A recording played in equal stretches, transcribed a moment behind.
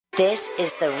This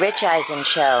is the Rich Eisen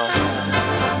Show.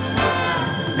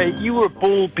 Hey, you were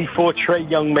bald before Trae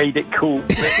Young made it cool.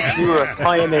 You were a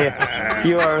pioneer.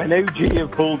 You are an OG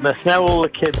of baldness. Now all the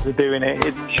kids are doing it.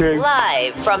 It's true.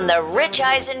 Live from the Rich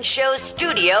Eisen Show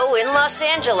studio in Los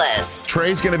Angeles.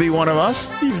 Trae's going to be one of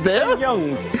us. He's there. Trae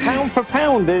Young, pound for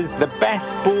pound, is the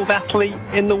best bald athlete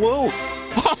in the world.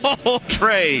 Oh,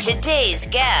 Trae. Today's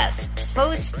guests,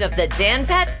 host of the Dan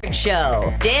Patrick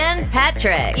Show, Dan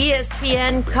Patrick,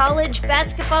 ESPN college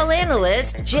basketball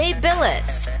analyst Jay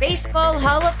Billis, Baseball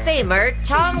Hall of Famer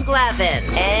Tom Glavine,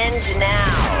 and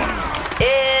now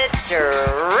it's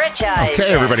Rich Eisen.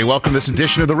 Okay, everybody, welcome to this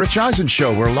edition of the Rich Eisen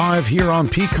Show. We're live here on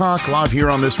Peacock, live here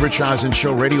on this Rich Eisen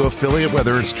Show radio affiliate,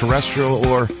 whether it's terrestrial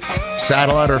or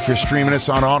satellite, or if you're streaming us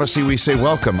on Odyssey, we say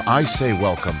welcome. I say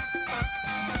welcome.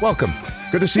 Welcome.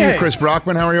 Good to see you, Chris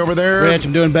Brockman. How are you over there? Rich,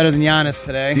 I'm doing better than Giannis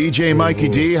today. DJ Mikey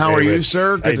D, how are you, Rich.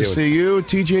 sir? Good to see you.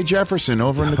 TJ Jefferson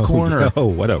over in the corner. Oh,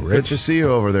 what up, Rich? Good to see you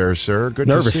over there, sir. Good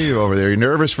to see you over there. You're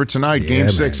nervous for tonight, Game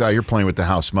 6. You're playing with the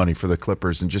house money for the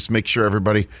Clippers, and just make sure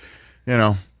everybody,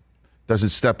 doesn't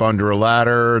step under a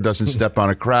ladder, doesn't step on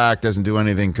a crack, doesn't do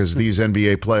anything, because these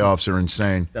NBA playoffs are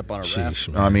insane. Step on a raft.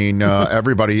 I mean,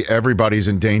 everybody's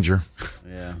in danger.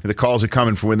 Yeah. The calls are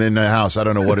coming from within the house. I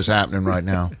don't know what is happening right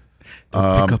now.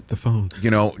 Pick up the phone.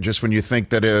 Just when you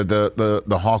think that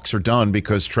the Hawks are done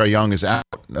because Trae Young is out,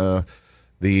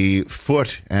 the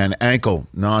foot and ankle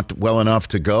not well enough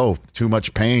to go, too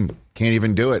much pain, can't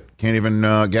even do it, can't even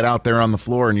get out there on the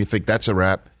floor, and you think that's a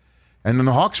wrap. And then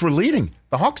the Hawks were leading.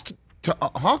 The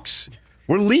Hawks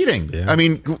were leading. Yeah. I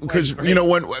mean, because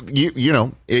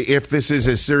if this is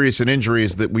as serious an injury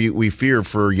as that we fear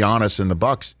for Giannis and the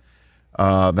Bucks.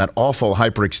 That awful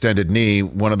hyperextended knee,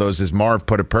 one of those, as Marv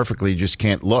put it perfectly, you just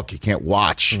can't look. You can't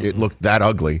watch. Mm-hmm. It looked that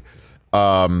ugly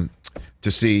to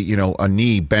see, a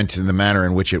knee bent in the manner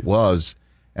in which it was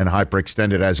and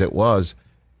hyperextended as it was.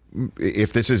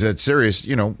 If this is that serious,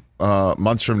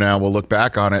 months from now, we'll look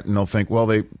back on it and they'll think, well,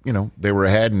 they were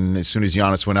ahead, and as soon as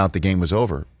Giannis went out, the game was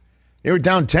over. They were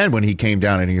down 10 when he came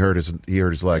down and he hurt his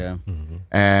leg. Yeah. Mm-hmm.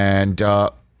 And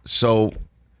so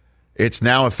it's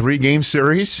now a 3-game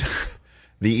series.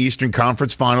 The Eastern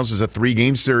Conference Finals is a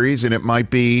 3-game series, and it might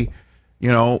be,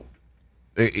 who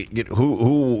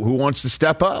wants to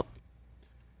step up?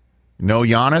 No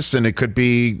Giannis, and it could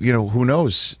be, who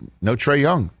knows? No Trae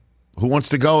Young. Who wants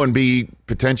to go and be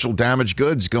potential damaged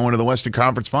goods going to the Western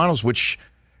Conference Finals, which,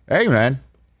 hey, man,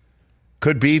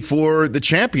 could be for the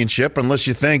championship, unless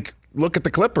you think, look at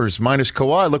the Clippers, minus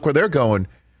Kawhi, look where they're going.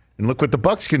 And look what the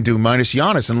Bucks can do, minus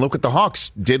Giannis, and look what the Hawks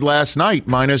did last night,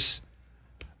 minus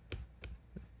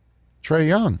Trae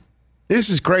Young. This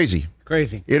is crazy.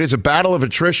 Crazy. It is a battle of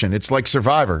attrition. It's like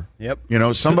Survivor. Yep.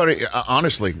 Somebody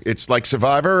honestly, it's like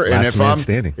Survivor. Last and man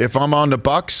standing. If I'm on the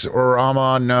Bucks or I'm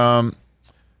on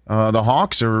the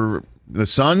Hawks or the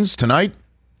Suns tonight,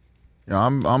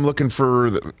 I'm looking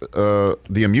for the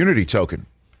immunity token.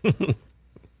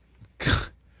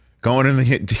 Going in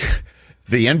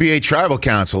the NBA Tribal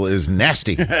Council is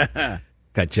nasty.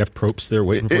 Got Jeff Probst there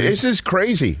waiting for you. This is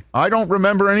crazy. I don't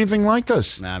remember anything like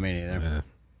this. Nah, me neither. Yeah.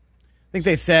 I think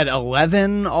they said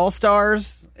 11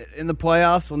 All-Stars in the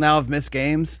playoffs will now have missed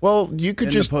games. Well, you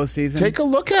could just take a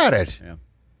look at it. Yeah.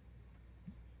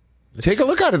 Take a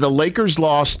look at it. The Lakers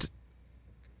lost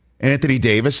Anthony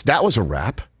Davis. That was a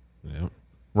wrap. Yeah.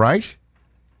 Right?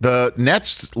 The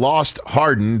Nets lost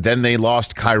Harden. Then they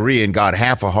lost Kyrie and got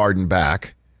half a Harden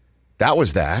back. That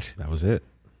was that. That was it.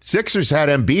 Sixers had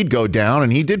Embiid go down,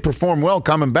 and he did perform well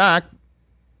coming back.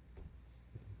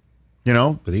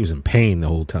 But he was in pain the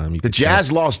whole time. The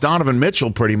Jazz lost Donovan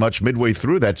Mitchell pretty much midway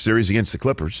through that series against the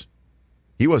Clippers.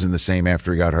 He wasn't the same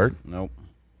after he got hurt. Nope.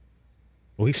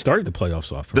 Well, he started the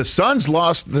playoffs off. The Suns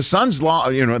lost.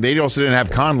 They also didn't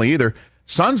have Conley either.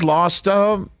 Suns lost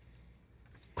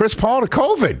Chris Paul to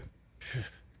COVID.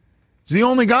 He's the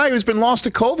only guy who's been lost to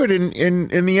COVID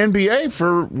in the NBA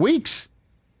for weeks.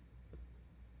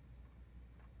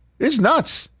 It's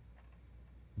nuts.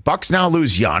 Bucks now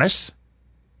lose Giannis.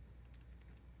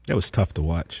 That was tough to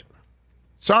watch.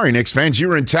 Sorry, Knicks fans. You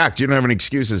were intact. You don't have any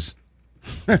excuses.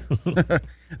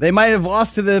 They might have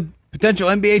lost to the potential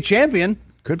NBA champion.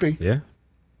 Could be. Yeah.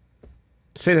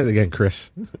 Say that again, Chris.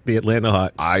 The Atlanta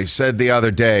Hawks. I said the other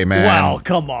day, man. Wow,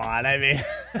 come on. I mean.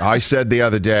 I said the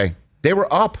other day. They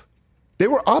were up. They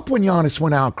were up when Giannis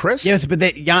went out, Chris. Yes, but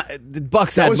the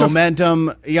Bucks had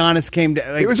momentum. Giannis came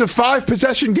to. It was a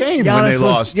 5-possession game when they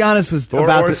lost. Giannis was or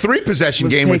a 3-possession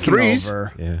game with threes.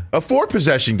 Over. Yeah. A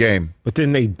 4-possession game. But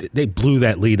then they blew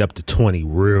that lead up to 20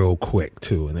 real quick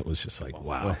too, and it was just like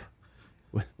wow.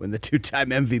 when the two-time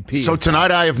MVP. So is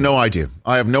tonight, I have no idea.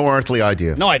 I have no earthly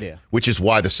idea. no idea. Which is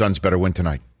why the Suns better win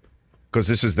tonight. Because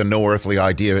this is the no earthly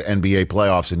idea NBA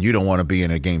playoffs, and you don't want to be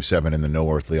in a Game 7 in the no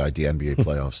earthly idea NBA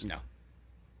playoffs. No.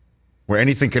 Where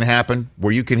anything can happen,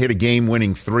 where you can hit a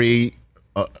game-winning three,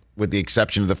 with the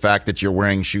exception of the fact that you're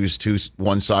wearing shoes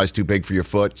one size too big for your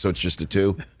foot, so it's just a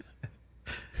 2.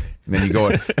 And then you go.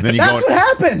 That's what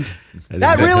happened.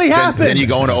 That really happened. Then you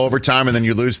go into overtime, and then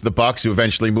you lose to the Bucks, who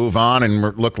eventually move on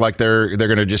and look like they're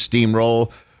going to just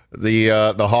steamroll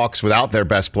the Hawks without their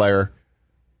best player,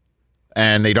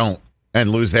 and they don't,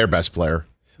 and lose their best player.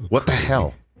 What the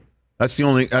hell? That's the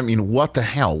only. I mean, what the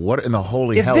hell? What in the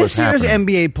holy hell is happening? If this year's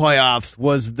NBA playoffs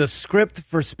was the script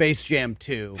for Space Jam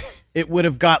 2, it would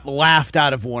have got laughed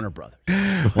out of Warner Brothers.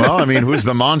 Well, I mean, who's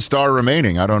the Monstar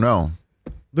remaining? I don't know.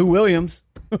 Lou Williams.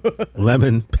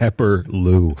 Lemon Pepper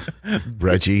Lou.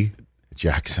 Reggie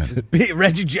Jackson.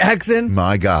 Reggie Jackson.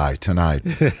 My guy tonight.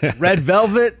 Red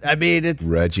Velvet. I mean, it's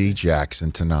Reggie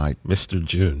Jackson tonight. Mr.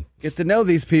 June. get to know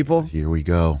these people. Here we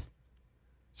go.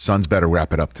 Suns better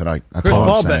wrap it up tonight. That's all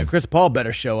I'm saying. Chris Paul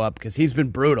better show up because he's been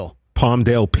brutal.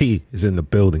 Palmdale P is in the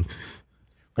building.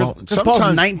 Well, Chris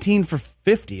Paul's 19 for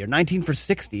 50 or 19 for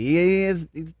 60.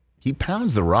 He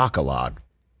pounds the rock a lot.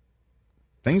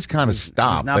 Things kind of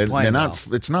stop. not playing well.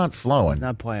 It's not flowing.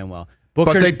 Not playing well.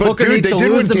 But Booker dude, needs they to did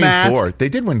win lose the Game mask. 4. They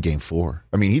did win Game 4.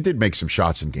 I mean, he did make some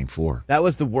shots in Game 4. That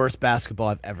was the worst basketball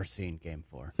I've ever seen. Game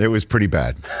 4. It was pretty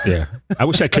bad. Yeah, I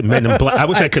wish I could Men in Black. I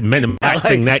wish I could Men in Black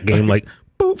thing that game like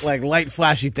poof, Like light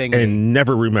flashy thing. and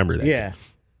never remember that. Yeah, game.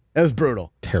 that was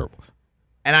brutal. Terrible.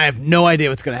 And I have no idea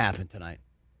what's going to happen tonight.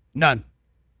 None.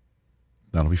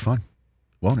 That'll be fun,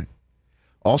 won't it?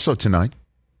 Also tonight,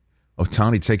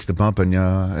 Ohtani takes the bump in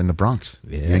the Bronx,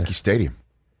 Yankee Stadium,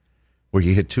 where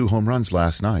he hit 2 home runs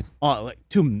last night. Oh, like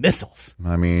 2 missiles.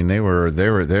 I mean, there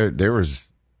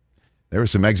was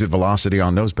some exit velocity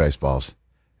on those baseballs,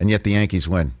 and yet the Yankees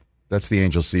win. That's the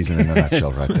Angels season in a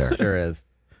nutshell, right there. Sure is.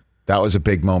 That was a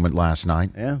big moment last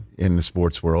night in the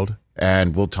sports world,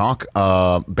 and we'll talk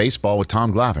baseball with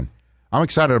Tom Glavine. I'm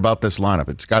excited about this lineup.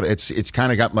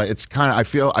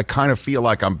 I kind of feel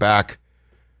like I'm back.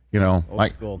 You know, Old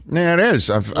school. Yeah, it is.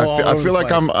 I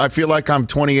feel like I'm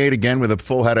 28 again with a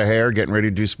full head of hair, getting ready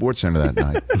to do Sports Center that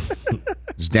night.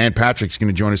 Dan Patrick's going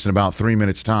to join us in about 3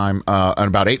 minutes time, in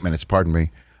about 8 minutes. Pardon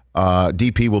me.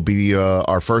 DP will be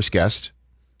our first guest,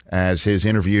 as his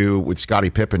interview with Scottie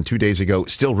Pippen 2 days ago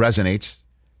still resonates,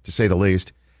 to say the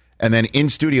least. And then in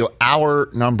studio, hour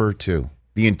number 2,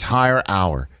 the entire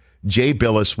hour, Jay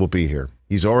Billis will be here.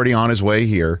 He's already on his way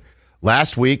here.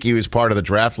 Last week, he was part of the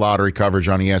draft lottery coverage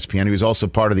on ESPN. He was also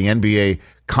part of the NBA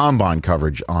Combine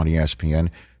coverage on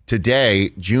ESPN. Today,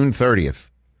 June 30th,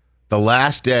 the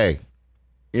last day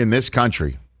in this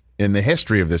country, in the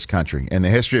history of this country, in the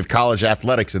history of college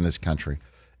athletics in this country,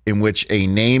 in which a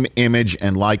name, image,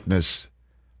 and likeness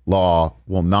law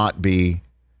will not be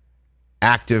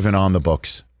active and on the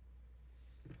books.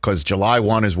 Because July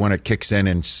 1 is when it kicks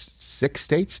in 6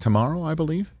 states tomorrow, I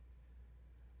believe.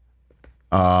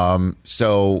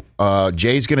 So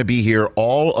Jay's going to be here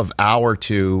all of hour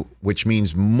 2, which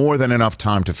means more than enough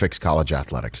time to fix college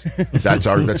athletics.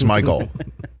 That's my goal.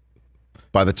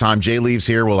 By the time Jay leaves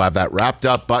here, we'll have that wrapped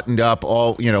up, buttoned up.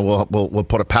 We'll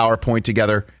put a PowerPoint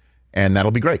together, and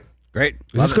that'll be great. Great.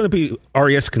 Is this going to be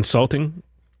RES Consulting?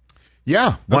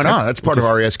 Yeah, why not? That's part of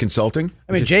RES Consulting.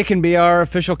 I mean, Jay can be our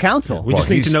official counsel. We just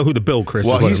need to know who to bill, Chris.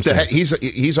 Well, is what I'm saying.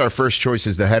 he's our first choice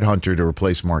as the headhunter to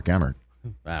replace Mark Emmert.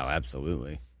 Wow,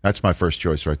 absolutely. That's my first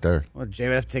choice right there. Well, Jay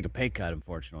would have to take a pay cut,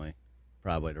 unfortunately,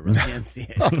 probably to run the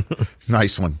NCAA.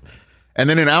 Nice one. And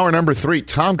then in hour number 3,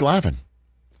 Tom Glavine,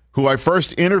 who I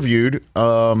first interviewed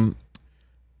back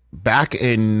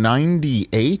in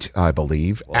 98, I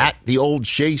believe, at the old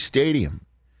Shea Stadium.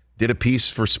 Did a piece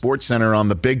for Sports Center on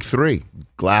the Big 3,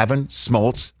 Glavine,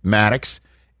 Smoltz, Maddox,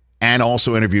 and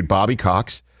also interviewed Bobby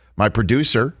Cox. My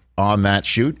producer on that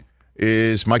shoot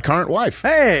is my current wife.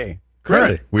 Hey!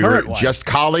 We were just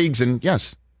colleagues, and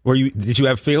yes. Did you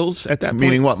have feels at that point?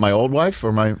 Meaning what? My old wife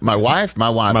or my wife? My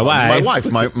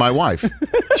wife.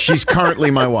 She's currently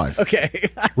my wife. Okay.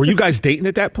 Were you guys dating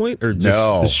at that point, or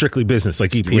just strictly business like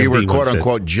EPMD? We were quote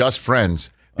unquote just friends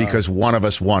because one of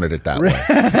us wanted it that way.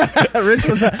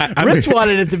 Rich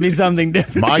wanted it to be something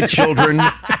different. My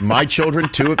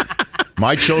children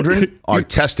are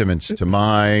testaments to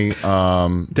my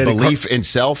belief in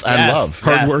self and love.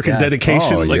 Hard work and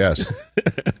dedication. Oh, yes.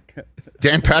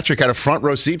 Dan Patrick had a front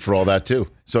row seat for all that, too.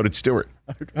 So did Stewart.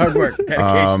 Hard work.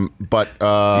 Dedication. But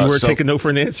you were taking no for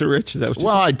an answer, Rich? Is that what you said?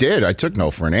 I did. I took no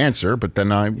for an answer, but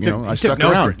then I stuck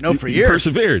no around. For years.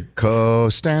 Persevered.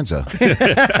 Costanza.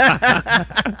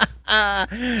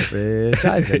 Rich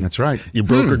Eisen. That's right. You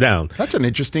broke her down. That's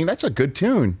a good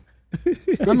tune.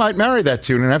 I might marry that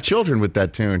tune and have children with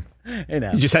that tune. Hey,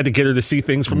 now. You just had to get her to see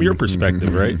things from your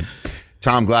perspective, right?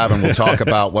 Tom Glavine will talk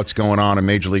about what's going on in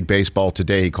Major League Baseball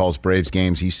today. He calls Braves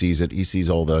games. He sees it. He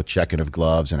sees all the checking of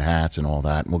gloves and hats and all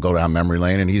that. And we'll go down memory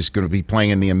lane, and he's going to be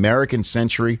playing in the American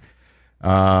Century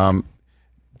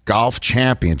Golf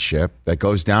Championship that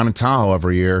goes down in Tahoe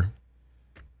every year.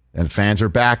 And fans are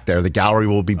back there. The gallery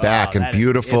will be back in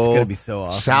beautiful it's gonna be so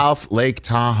awesome. South Lake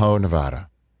Tahoe, Nevada.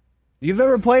 You've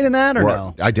ever played in that or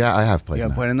no? I have played You in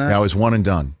have that. played in that? Yeah, I was one and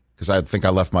done. Because I think I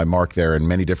left my mark there in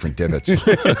many different divots.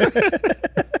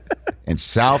 In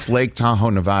South Lake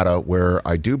Tahoe, Nevada, where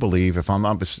I do believe, if I'm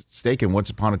not mistaken, once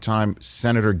upon a time,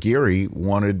 Senator Geary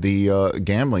wanted the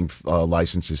gambling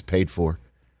licenses paid for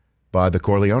by the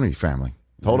Corleone family.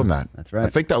 Told him that. That's right. I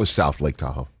think that was South Lake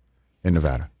Tahoe in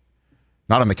Nevada.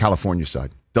 Not on the California side.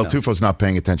 Del Tufo's not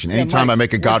paying attention. Anytime Mike, I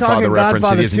make a we're Godfather talking reference,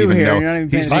 Godfather he doesn't 2 even here. know. You're not even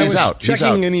paying He's attention. out. He's checking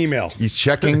out. an email. He's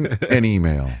checking an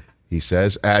email. He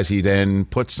says, as he then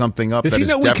puts something up Does that he is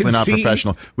know we definitely can not see?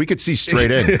 professional. We could see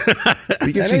straight in.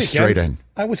 We could see straight in.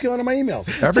 I was going to my emails.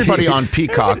 Everybody on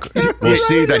Peacock will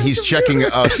see that he's checking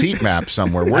a seat map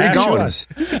somewhere. Where are you going?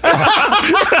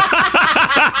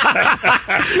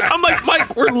 I'm like,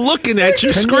 Mike, we're looking at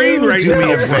your Can screen you right do now.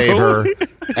 me a bro. favor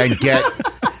and get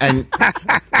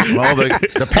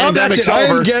the pandemic's I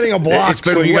am over. getting a block, It's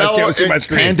been so you gotta see my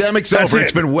screen. Pandemic's That's over. it.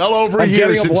 It's been well over a I'm year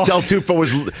getting a since block. Del Tufo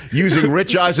was using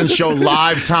Rich Eisen's show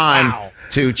live time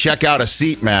to check out a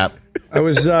seat map. I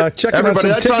was checking Everybody,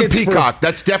 out that's some on tickets Peacock.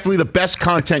 That's definitely the best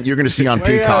content you're going to see on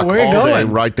Where Peacock you all day,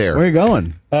 going? right there. Where you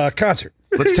going? for concert.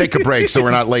 Let's take a break so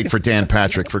we're not late for Dan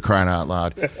Patrick, for crying out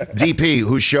loud. DP,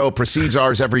 whose show precedes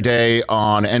ours every day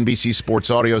on NBC Sports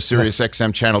Audio, Sirius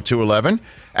XM Channel 211,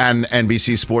 and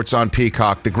NBC Sports on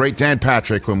Peacock. The great Dan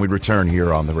Patrick when we return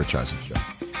here on The Rich Eisen Show.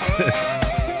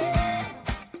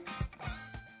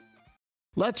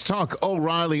 Let's talk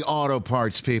O'Reilly Auto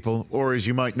Parts, people, or as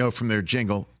you might know from their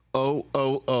jingle,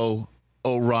 O-O-O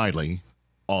O'Reilly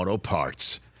Auto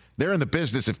Parts. They're in the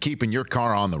business of keeping your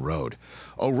car on the road.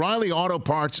 O'Reilly Auto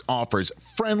Parts offers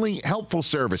friendly, helpful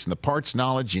service and the parts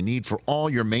knowledge you need for all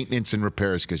your maintenance and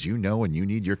repairs, because you know when you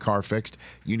need your car fixed,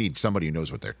 you need somebody who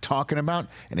knows what they're talking about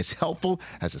and is helpful,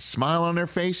 has a smile on their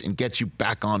face, and gets you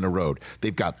back on the road.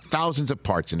 They've got thousands of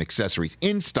parts and accessories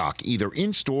in stock, either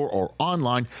in-store or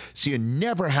online, so you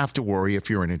never have to worry if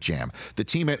you're in a jam. The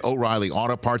team at O'Reilly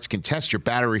Auto Parts can test your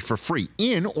battery for free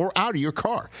in or out of your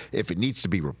car. If it needs to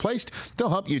be replaced, they'll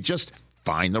help you just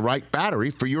find the right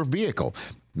battery for your vehicle.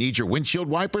 Need your windshield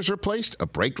wipers replaced, a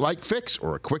brake light fix,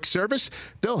 or a quick service?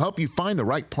 They'll help you find the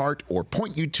right part or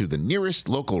point you to the nearest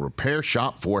local repair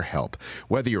shop for help.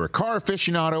 Whether you're a car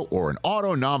aficionado or an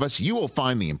auto novice, you will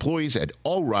find the employees at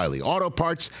O'Reilly Auto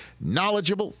Parts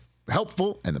knowledgeable,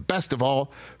 helpful, and the best of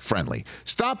all, friendly.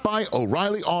 Stop by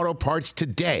O'Reilly Auto Parts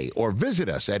today or visit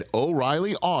us at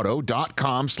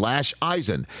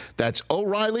O'ReillyAuto.com/Eisen. That's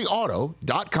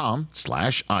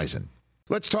O'ReillyAuto.com/Eisen.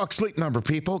 Let's talk Sleep Number,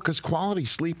 people, because quality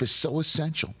sleep is so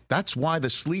essential. That's why the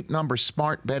Sleep Number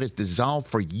smart bed is designed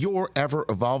for your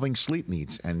ever-evolving sleep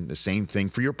needs, and the same thing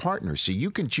for your partner, so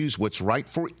you can choose what's right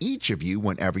for each of you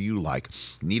whenever you like.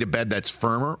 Need a bed that's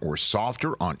firmer or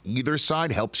softer on either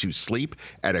side, helps you sleep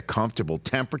at a comfortable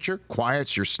temperature,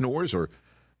 quiets your snores or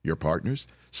your partner's?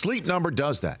 Sleep Number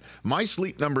does that. My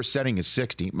Sleep Number setting is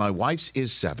 60. My wife's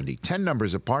is 70. 10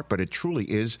 numbers apart, but it truly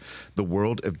is the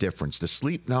world of difference. The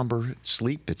Sleep Number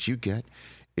sleep that you get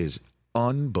is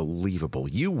unbelievable.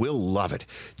 You will love it.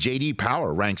 J.D.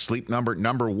 Power ranks Sleep Number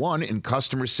number 1 in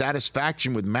customer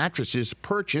satisfaction with mattresses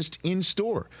purchased in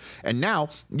store. And now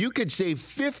you could save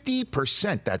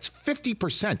 50%. That's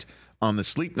 50% on the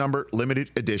Sleep Number limited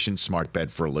edition smart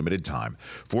bed for a limited time.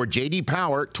 For J.D.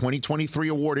 Power 2023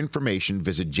 award information,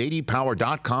 visit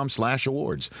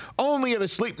jdpower.com/awards. Only at a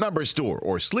Sleep Number store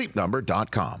or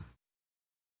sleepnumber.com.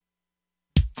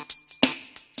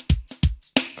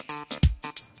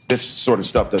 This sort of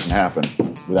stuff doesn't happen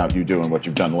without you doing what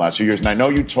you've done the last few years. And I know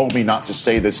you told me not to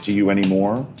say this to you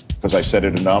anymore because I said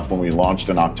it enough when we launched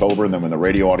in October and then when the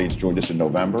radio audience joined us in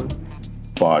November.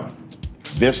 But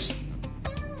this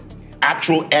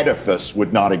actual edifice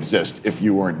would not exist if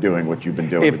you weren't doing what you've been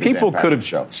doing. If with the people Dan could Patrick have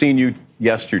show. seen you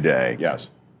yesterday, Yes.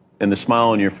 and the smile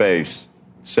on your face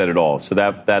said it all. So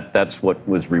that's what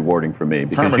was rewarding for me.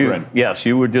 Perma grin.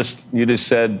 You just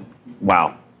said,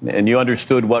 "Wow, and you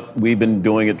understood what we've been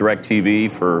doing at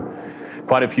DirecTV for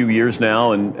quite a few years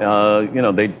now, and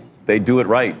they do it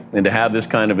right. And to have this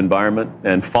kind of environment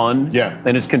and fun,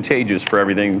 and it's contagious for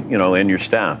everything, and your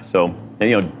staff. So,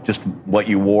 and, just what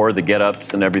you wore, the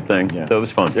get-ups and everything. Yeah. So it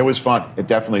was fun. It was fun. It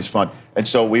definitely is fun. And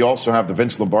so we also have the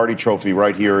Vince Lombardi Trophy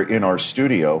right here in our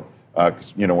studio.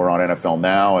 We're on NFL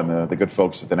Now, and the good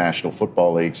folks at the National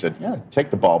Football League said,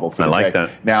 take the bauble for the day. That.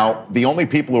 Now, the only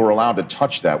people who are allowed to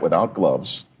touch that without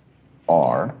gloves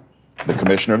are the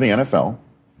commissioner of the NFL,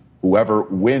 whoever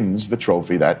wins the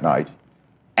trophy that night,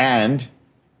 and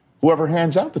whoever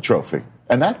hands out the trophy.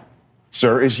 And that,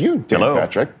 sir, is you, Dan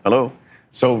Patrick. Hello.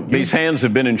 So these hands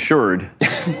have been insured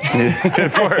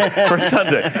for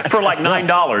Sunday for like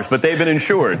 $9, but they've been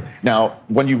insured. Now,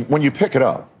 when you pick it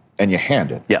up and you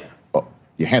hand it,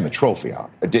 you hand the trophy out.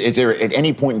 Is there at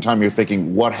any point in time you're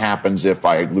thinking, what happens if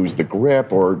I lose the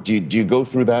grip, or do you go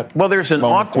through that? Well, there's an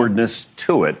awkwardness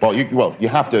to it. Well, you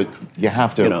have to.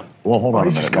 Well, hold on a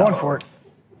minute. He's just going for it.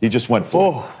 He just went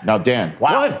for it. Now, Dan.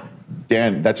 Wow.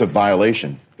 Dan, that's a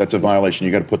violation. That's a violation.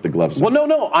 You got to put the gloves on. Well,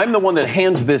 no. I'm the one that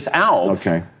hands this out.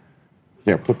 Okay.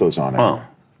 Yeah, put those on. Oh.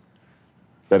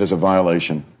 That is a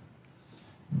violation.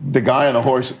 The guy on the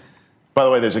horse. By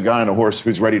the way, there's a guy on a horse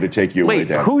who's ready to take you away,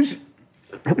 Dan. Wait, who's?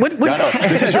 What? No.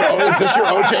 Is this your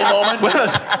OJ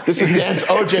moment? This is Dan's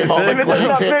OJ moment.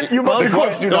 The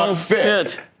gloves do not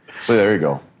fit. So there you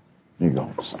go. There you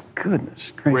go. So,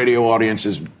 goodness. Radio audience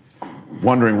is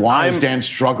wondering why is Dan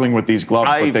struggling with these gloves,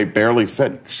 but they barely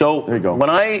fit. So there you go. When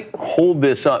I hold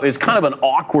this up, it's kind of an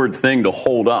awkward thing to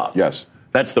hold up. Yes.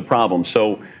 That's the problem.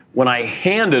 So when I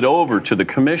hand it over to the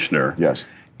commissioner,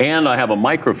 and I have a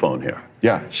microphone here.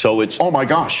 Yeah. So it's. Oh my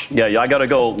gosh. Yeah, I got to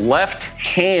go left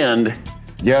hand.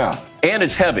 Yeah. And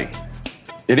it's heavy.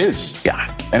 It is.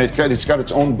 Yeah. And it's got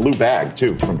its own blue bag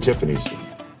too from Tiffany's.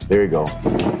 There you go.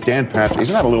 Dan Patrick.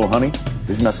 Isn't that a little honey?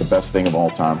 Isn't that the best thing of all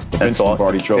time? The Vince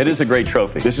Lombardi Trophy. It is a great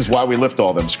trophy. This is why we lift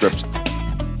all them scripts.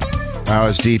 I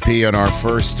was DP on our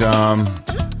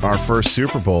first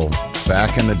Super Bowl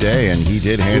back in the day, and he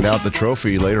did hand out the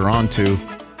trophy later on to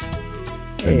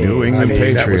the New England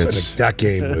Patriots. That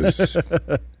game was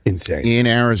insane. In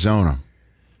Arizona.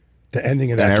 The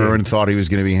ending of that game. And everyone game. thought he was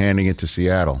going to be handing it to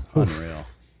Seattle. Unreal.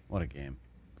 What a game.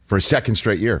 For a second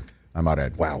straight year, I might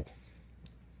add. Wow.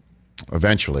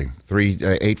 Eventually.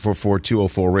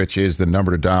 844-204-RICH is the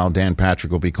number to dial. Dan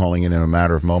Patrick will be calling in a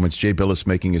matter of moments. Jay Billis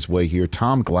making his way here.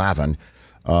 Tom Glavine,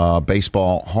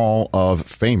 Baseball Hall of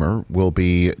Famer, will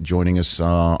be joining us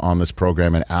on this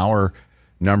program in hour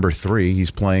number 3. He's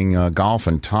playing golf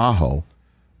in Tahoe.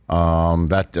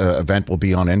 That event will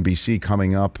be on NBC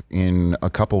coming up in a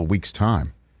couple of weeks'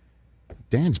 time.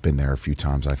 Dan's been there a few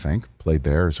times, I think. Played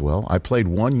there as well. I played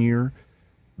 1 year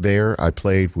there. I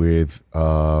played with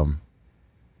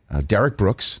Derek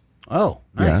Brooks. Oh,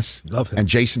 nice. Yes. Love him. And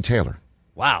Jason Taylor.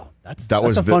 Wow. That's a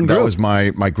fun group. That was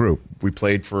my group. We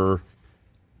played for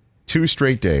 2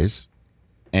 straight days,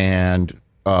 and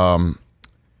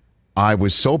I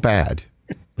was so bad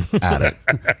at it.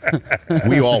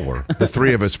 We all were. The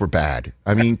 3 of us were bad.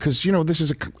 I mean, because, this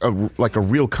is like a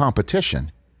real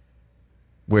competition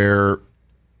where,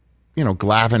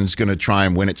 Glavine's going to try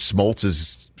and win it.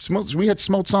 Smoltz. We had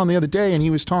Smoltz on the other day, and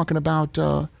he was talking about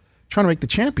trying to make the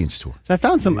Champions Tour. So I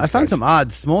found some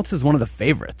odds. Smoltz is one of the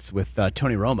favorites with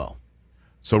Tony Romo.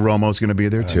 So Romo's going to be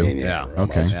there too. Yeah.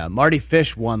 Okay. Yeah. Marty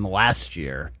Fish won last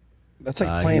year. That's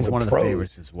like playing he's with one pros. of the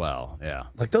favorites as well. Yeah.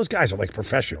 Like those guys are like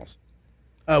professionals.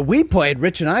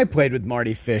 Rich and I played with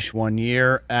Marty Fish 1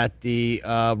 year at the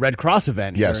Red Cross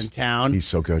event here in town. He's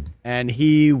so good. And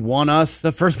he won us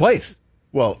the first place.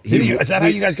 Well, is that how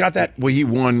you guys got that? Well, he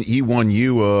won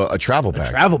you a travel bag.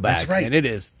 A travel bag. That's right. And it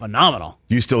is phenomenal.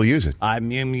 You still use it? I'm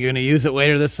going to use it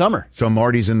later this summer. So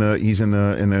Marty's in the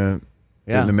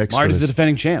mix. Marty's the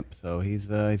defending champ, so he's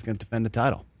going to defend the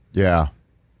title. Yeah.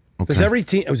 Okay.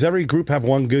 Does every group have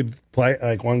one good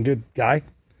one good guy,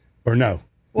 or no?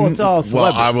 Well, it's all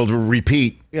celebrity. Well, I will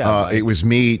repeat. Yeah, it was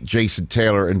me, Jason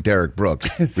Taylor, and Derek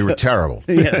Brooks. We were terrible.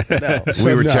 Yes, no.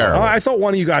 We were terrible. Oh, I thought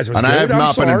one of you guys was and good. I have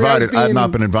not been invited. I have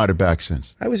not been being invited back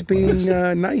since. I was being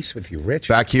nice with you, Rich.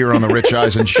 Back here on the Rich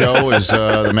Eisen Show is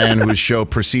the man whose show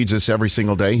precedes us every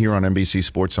single day here on NBC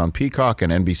Sports on Peacock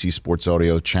and NBC Sports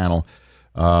Audio Channel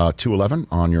 211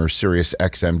 on your Sirius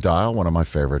XM dial. One of my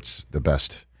favorites, the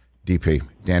best. DP,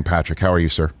 Dan Patrick, how are you,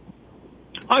 sir?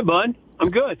 Hi, bud.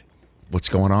 I'm good. What's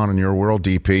going on in your world,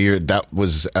 DP? That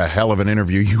was a hell of an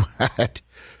interview you had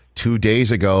 2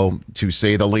 days ago, to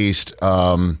say the least.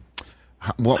 At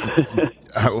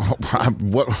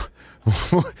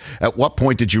what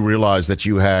point did you realize that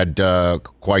you had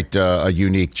quite a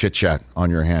unique chit-chat on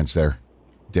your hands there?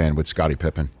 Dan, with Scottie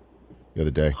Pippen the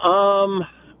other day?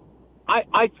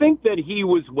 I think that he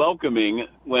was welcoming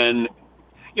when,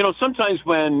 sometimes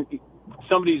when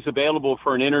somebody's available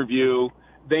for an interview,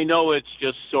 they know it's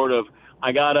just sort of,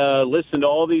 I got to listen to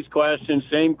all these questions,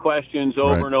 same questions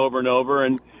over and over and over.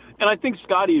 And I think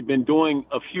Scottie had been doing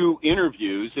a few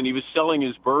interviews, and he was selling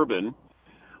his bourbon,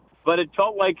 but it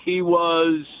felt like he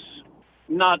was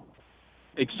not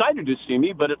excited to see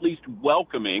me, but at least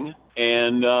welcoming.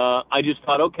 And I just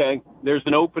thought, okay, there's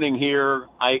an opening here.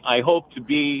 I hope to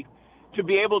be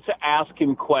able to ask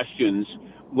him questions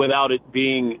without it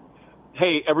being,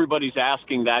 hey, everybody's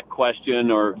asking that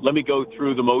question, or let me go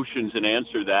through the motions and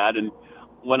answer that. And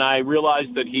when I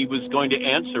realized that he was going to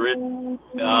answer it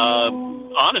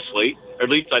honestly, or at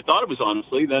least I thought it was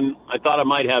honestly, then I thought I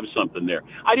might have something there.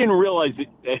 I didn't realize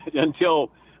it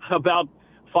until about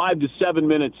 5 to 7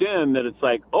 minutes in that it's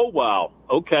like, oh, wow,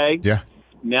 okay. Yeah.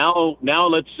 Now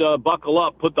let's buckle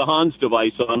up, put the Hans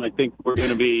device on. I think we're going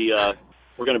to be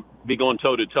going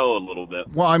toe-to-toe a little bit.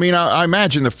 Well, I mean, I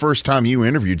imagine the first time you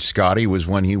interviewed Scottie was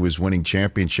when he was winning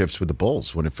championships with the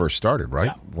Bulls when it first started,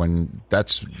 right? Yeah.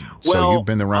 So you've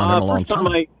been around him a long time.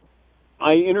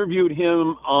 I interviewed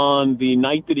him on the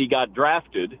night that he got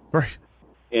drafted. Right.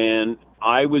 And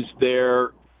I was there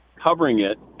covering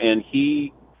it, and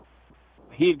he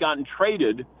had gotten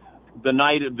traded the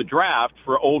night of the draft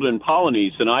for Olden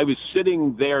Polynice, and I was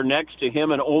sitting there next to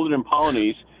him and Olden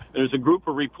Polynice. There's a group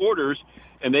of reporters,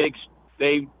 and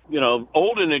they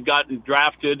Olden had gotten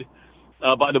drafted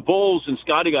by the Bulls, and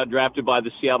Scottie got drafted by the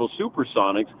Seattle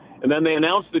Supersonics. And then they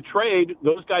announced the trade.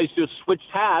 Those guys just switched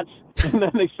hats, and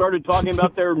then they started talking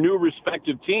about their new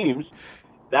respective teams.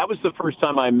 That was the first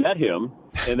time I met him,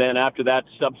 and then after that,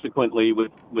 subsequently with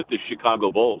the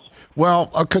Chicago Bulls. Well,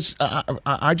 because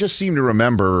I just seem to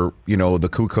remember, the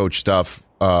Kukoc stuff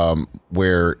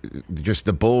where just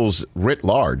the Bulls writ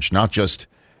large, not just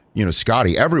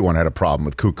Scottie, everyone had a problem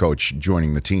with Kukoc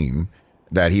joining the team,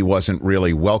 that he wasn't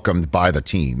really welcomed by the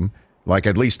team. Like,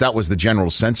 at least that was the general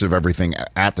sense of everything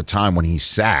at the time when he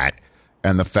sat.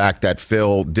 And the fact that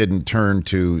Phil didn't turn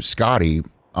to Scottie,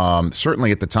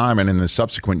 certainly at the time and in the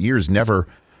subsequent years, never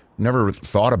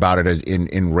thought about it as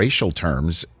in racial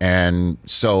terms. And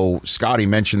so Scottie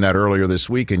mentioned that earlier this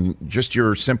week, and just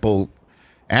your simple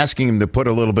asking him to put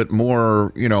a little bit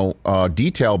more,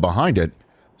 detail behind it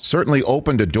certainly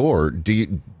opened a door.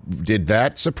 Did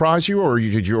that surprise you, or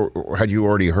had you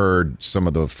already heard some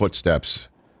of the footsteps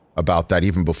about that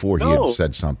even before he had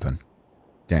said something?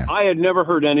 Dan, I had never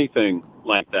heard anything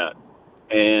like that,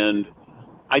 and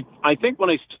I think when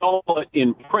I saw it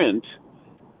in print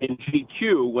in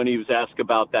GQ when he was asked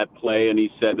about that play, and he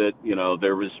said that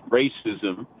there was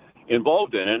racism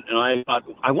involved in it, and I thought,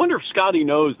 I wonder if Scottie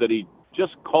knows that he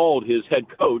just called his head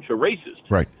coach a racist,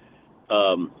 right?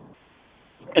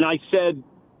 And I said,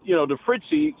 to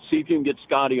Fritzy, see if you can get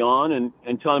Scottie on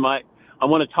and tell him I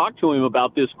want to talk to him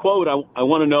about this quote. I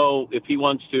want to know if he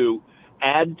wants to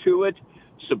add to it,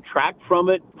 subtract from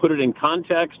it, put it in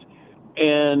context.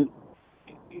 And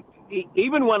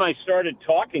even when I started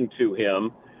talking to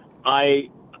him, I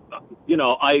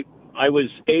was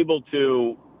able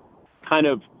to kind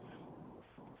of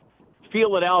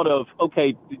feel it out of,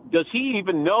 okay, does he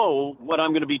even know what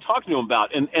I'm going to be talking to him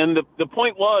about? And the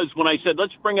point was, when I said,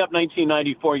 let's bring up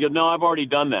 1994, he goes, no, I've already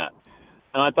done that.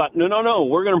 And I thought, no,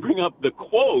 we're going to bring up the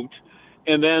quote.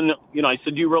 And then, I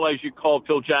said, do you realize you called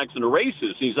Phil Jackson a racist?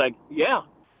 And he's like, yeah.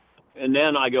 And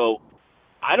then I go,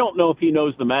 I don't know if he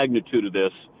knows the magnitude of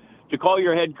this. To call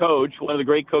your head coach, one of the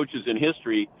great coaches in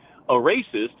history, a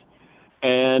racist,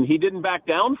 and he didn't back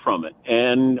down from it.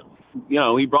 And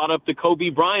he brought up the Kobe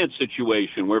Bryant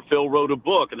situation where Phil wrote a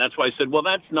book, and that's why I said, well,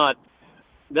 that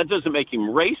doesn't make him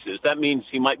racist. That means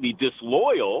he might be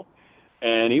disloyal,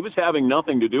 and he was having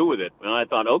nothing to do with it. And I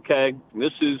thought, okay,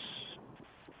 this is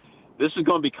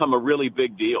going to become a really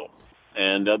big deal.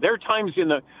 And there are times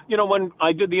when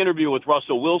I did the interview with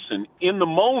Russell Wilson, in the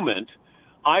moment,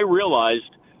 I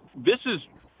realized this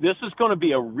is going to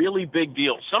be a really big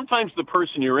deal. Sometimes the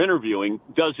person you're interviewing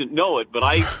doesn't know it, but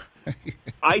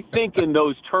I think in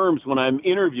those terms when I'm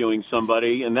interviewing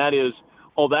somebody, and that is,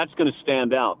 oh, that's going to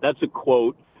stand out. That's a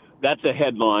quote. That's a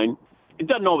headline. It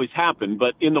doesn't always happen,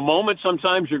 but in the moment,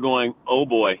 sometimes you're going, oh,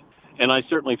 boy. And I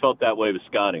certainly felt that way with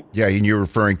Scottie. Yeah, and you're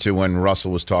referring to when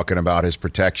Russell was talking about his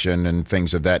protection and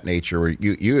things of that nature.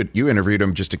 You interviewed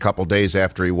him just a couple days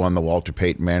after he won the Walter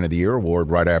Payton Man of the Year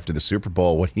award, right after the Super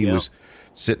Bowl, when he was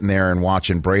sitting there and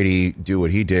watching Brady do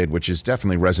what he did, which is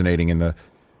definitely resonating in the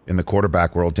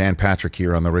quarterback world. Dan Patrick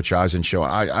here on the Rich Eisen Show.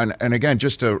 And again,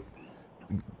 just to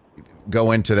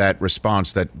go into that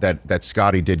response that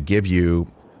Scottie did give you,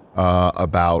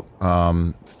 about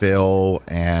Phil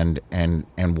and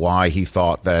why he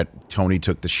thought that Tony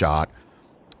took the shot.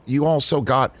 You also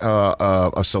got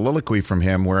a soliloquy from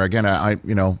him where, again, I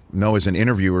know as an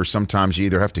interviewer, sometimes you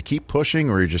either have to keep pushing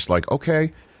or you're just like,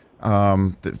 okay,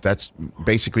 that's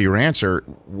basically your answer.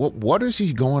 What is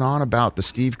he going on about the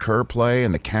Steve Kerr play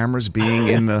and the cameras being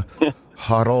in the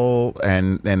huddle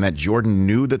and that Jordan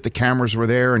knew that the cameras were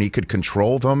there and he could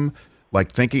control them?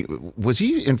 Like was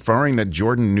he inferring that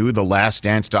Jordan knew the Last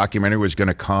Dance documentary was going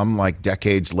to come like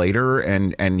decades later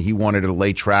and he wanted to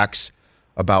lay tracks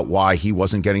about why he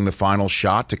wasn't getting the final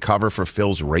shot to cover for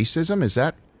Phil's racism? Is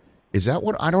that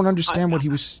what I don't understand?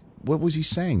 What was he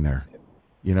saying there?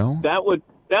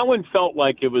 That one felt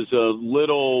like it was a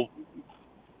little,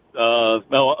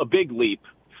 a big leap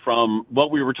from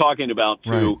what we were talking about to,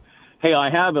 right. Hey, I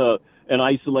have an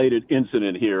isolated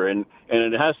incident here, and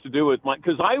it has to do with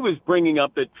because I was bringing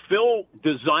up that Phil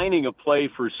designing a play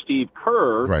for Steve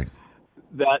Kerr, right.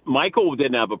 That Michael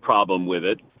didn't have a problem with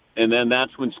it, and then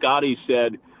that's when Scotty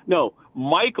said, no,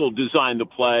 Michael designed the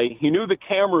play. He knew the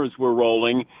cameras were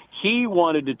rolling. He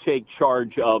wanted to take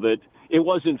charge of it. It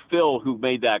wasn't Phil who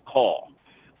made that call.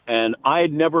 And I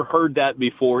had never heard that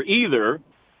before either.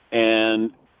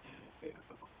 And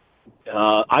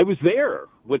I was there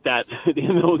with that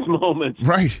in those moments.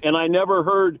 Right. And I never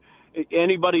heard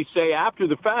anybody say after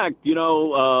the fact,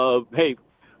 hey,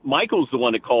 Michael's the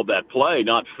one that called that play,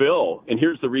 not Phil. And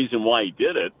here's the reason why he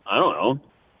did it. I don't know.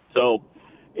 So,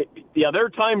 there are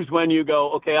times when you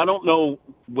go, okay, I don't know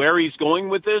where he's going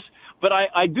with this. But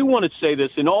I do want to say this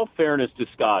in all fairness to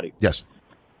Scotty. Yes.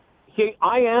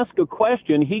 I asked a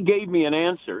question. He gave me an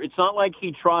answer. It's not like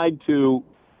he tried to,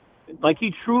 like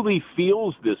he truly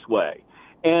feels this way.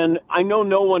 And I know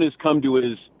no one has come to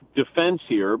his defense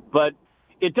here, but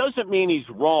it doesn't mean he's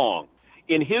wrong.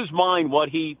 In his mind, what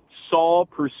he saw,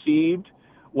 perceived,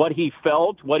 what he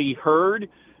felt, what he heard,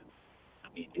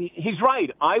 he's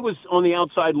right. I was on the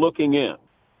outside looking in,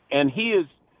 and he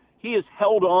has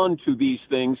held on to these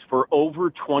things for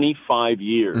over 25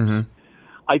 years. Mm-hmm.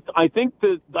 I think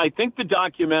the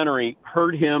documentary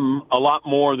hurt him a lot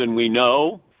more than we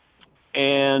know,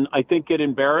 and I think it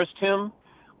embarrassed him.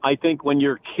 I think when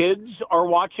your kids are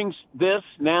watching this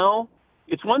now,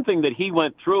 it's one thing that he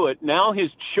went through it. Now his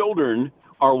children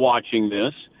are watching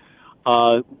this.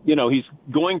 He's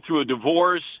going through a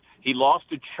divorce. He lost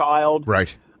a child.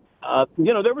 Right.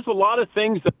 There was a lot of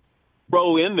things that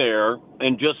throw in there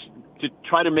and just to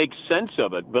try to make sense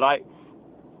of it. But I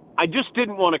just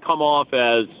didn't want to come off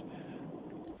as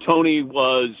Tony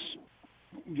was,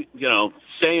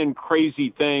 saying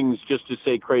crazy things just to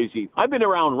say crazy. I've been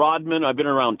around Rodman. I've been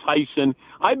around Tyson.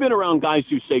 I've been around guys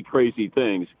who say crazy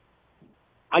things.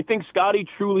 I think Scotty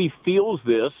truly feels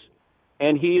this,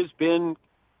 and he's been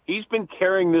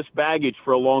carrying this baggage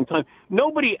for a long time.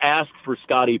 Nobody asked for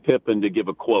Scottie Pippen to give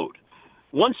a quote.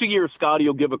 Once a year, Scotty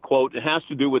will give a quote. It has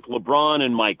to do with LeBron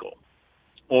and Michael,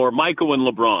 or Michael and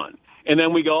LeBron. And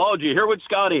then we go, oh, did you hear what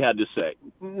Scotty had to say?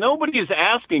 Nobody is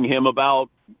asking him about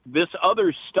this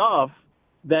other stuff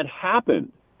that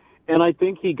happened. And I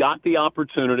think he got the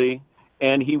opportunity,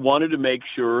 and he wanted to make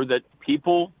sure that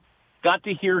people got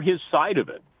to hear his side of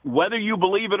it. Whether you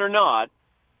believe it or not,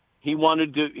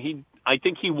 I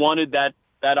think he wanted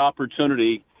that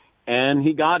opportunity, and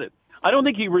he got it. I don't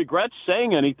think he regrets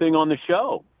saying anything on the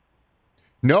show.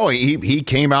 No, he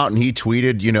came out and he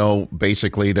tweeted,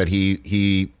 basically that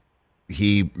he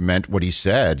meant what he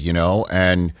said,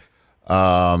 and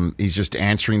he's just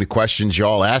answering the questions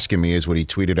y'all asking me is what he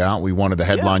tweeted out. We wanted the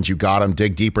headlines. Yeah. You got them.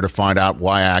 Dig deeper to find out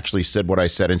why I actually said what I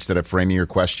said instead of framing your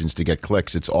questions to get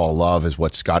clicks. It's all love is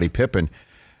what Scottie Pippen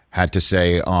had to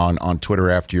say on Twitter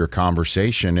after your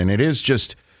conversation. And it is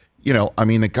just,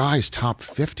 the guy's top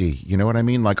 50, you know what I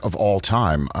mean? Like of all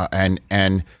time.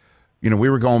 And we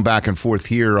were going back and forth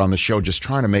here on the show, just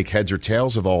trying to make heads or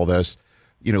tails of all this.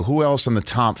 Who else in the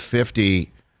top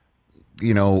 50,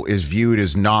 is viewed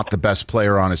as not the best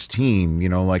player on his team?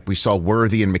 Like we saw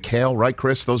Worthy and McHale, right,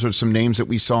 Chris? Those are some names that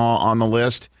we saw on the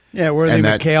list. Yeah, Worthy,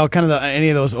 McHale, kind of any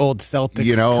of those old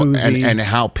Celtics. And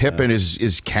how Pippen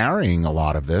is carrying a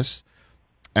lot of this.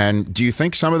 And do you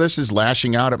think some of this is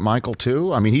lashing out at Michael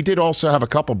too? I mean, he did also have a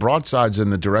couple broadsides in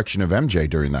the direction of MJ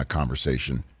during that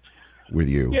conversation with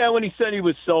you. Yeah, when he said he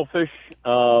was selfish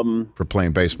for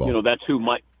playing baseball. That's who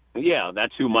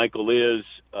Michael is.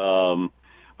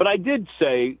 But I did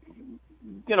say,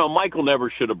 Michael never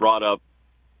should have brought up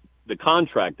the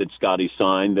contract that Scotty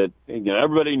signed that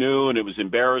everybody knew and it was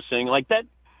embarrassing. Like that's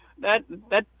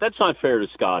not fair to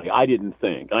Scotty. I didn't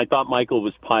think. And I thought Michael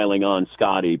was piling on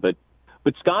Scotty, but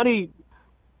Scotty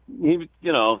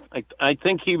I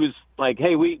think he was like,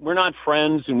 hey, we're not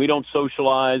friends and we don't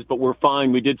socialize, but we're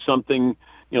fine. We did something,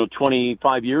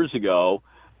 25 years ago.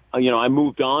 I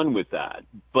moved on with that,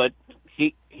 but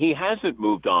he hasn't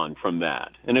moved on from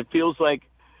that, and it feels like,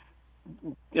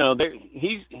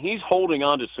 he's holding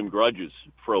on to some grudges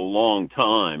for a long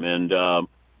time, and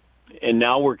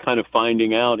now we're kind of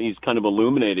finding out. He's kind of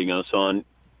illuminating us on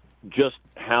just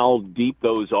how deep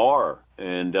those are,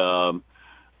 and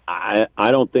I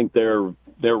don't think they're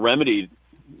remedied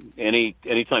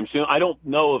anytime soon. I don't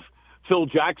know if Phil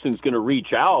Jackson's going to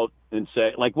reach out and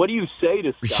say, like, what do you say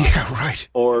to Scott? Yeah, right.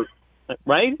 Or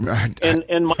right?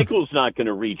 And Michael's not going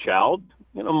to reach out.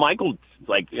 Michael's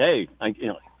like, hey,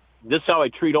 this is how I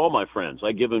treat all my friends.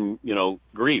 I give them,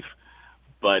 grief.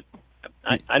 But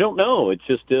I don't know. It's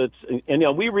just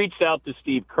we reached out to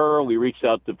Steve Kerr, we reached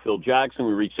out to Phil Jackson,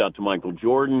 we reached out to Michael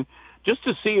Jordan, just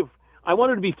to see if I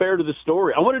wanted to be fair to the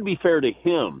story. I wanted to be fair to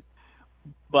him.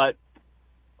 But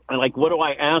what do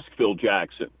I ask Phil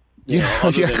Jackson?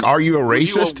 Are you a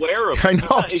racist? Are you aware of I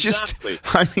know. Yeah, exactly.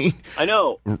 I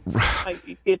know.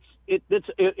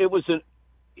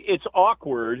 It's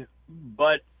awkward,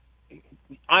 but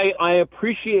I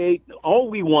appreciate all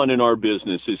we want in our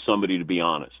business is somebody to be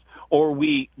honest, or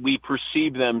we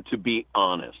perceive them to be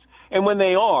honest. And when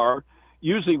they are,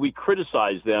 usually we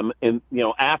criticize them and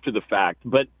after the fact.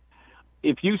 But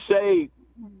if you say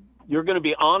you're going to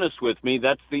be honest with me,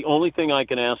 that's the only thing I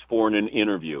can ask for in an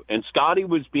interview. And Scotty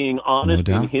was being honest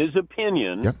in his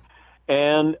opinion,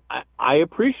 and I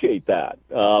appreciate that.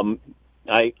 I'm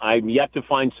yet to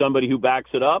find somebody who backs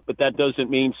it up, but that doesn't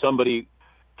mean somebody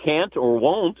can't or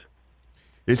won't.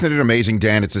 Isn't it amazing,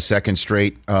 Dan? It's the second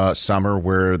straight summer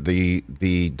where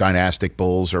the dynastic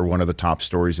Bulls are one of the top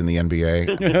stories in the NBA.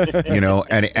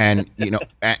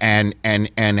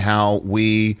 and how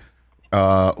we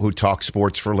who talk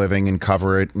sports for a living and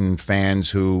cover it, and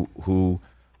fans who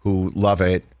love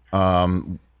it,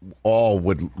 all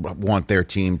would want their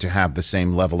team to have the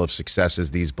same level of success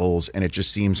as these Bulls. And it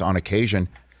just seems on occasion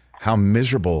how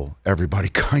miserable everybody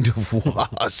kind of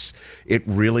was. It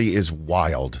really is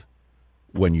wild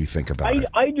when you think about it.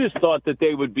 I just thought that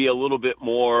they would be a little bit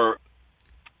more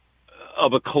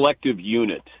of a collective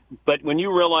unit. But when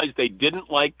you realize they didn't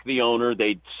like the owner,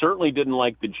 they certainly didn't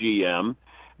like the GM,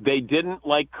 they didn't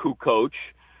like Kukoc,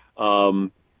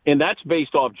 and that's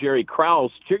based off Jerry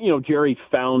Krause. Jerry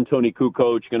found Tony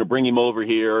Kukoc, going to bring him over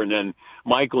here, and then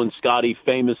Michael and Scotty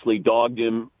famously dogged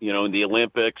him, in the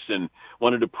Olympics and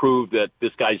wanted to prove that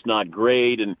this guy's not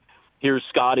great. And here's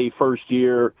Scotty, first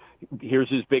year, here's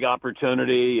his big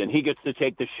opportunity, and he gets to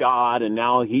take the shot, and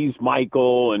now he's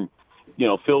Michael, and,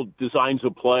 Phil designs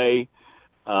a play.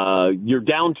 You're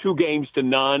down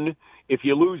 2-0. If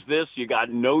you lose this, you got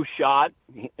no shot,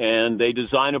 and they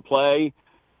design a play.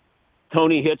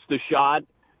 Tony hits the shot,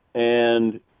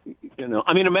 and,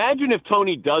 imagine if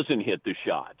Tony doesn't hit the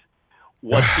shot,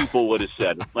 what people would have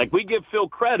said. Like, we give Phil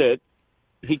credit.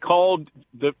 He called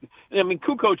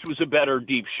Kukoc was a better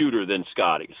deep shooter than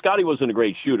Scotty. Scotty wasn't a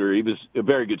great shooter. He was a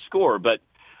very good scorer. But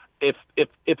if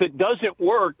it doesn't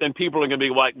work, then people are going to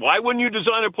be like, why wouldn't you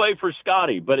design a play for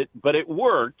Scotty? But it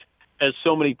worked, as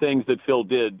so many things that Phil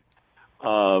did,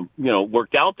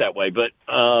 worked out that way. But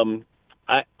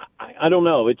I don't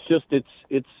know. It's just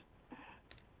it's.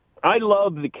 I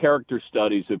love the character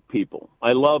studies of people.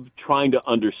 I love trying to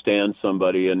understand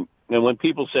somebody. And when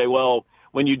people say, well,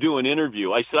 when you do an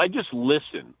interview, I said, I just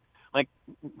listen. Like,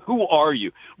 who are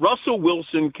you? Russell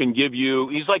Wilson can give you,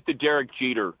 he's like the Derek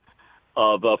Jeter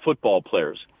of football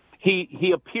players.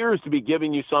 He appears to be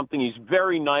giving you something. He's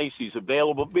very nice. He's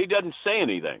available, but he doesn't say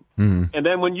anything. Mm-hmm. And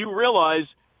then when you realize,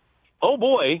 oh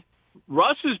boy,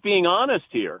 Russ is being honest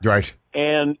here. Right.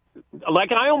 And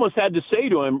I almost had to say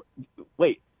to him,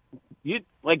 wait, you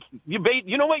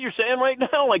know what you're saying right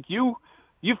now? Like you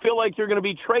feel like you're going to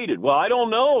be traded. Well, I don't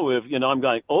know if, I'm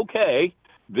going, okay,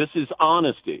 this is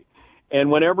honesty. And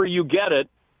whenever you get it,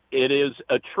 it is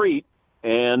a treat,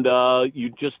 and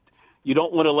you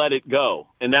don't want to let it go.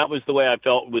 And that was the way I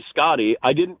felt with Scotty.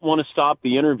 I didn't want to stop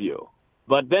the interview.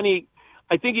 But then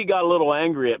I think he got a little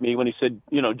angry at me when he said,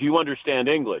 do you understand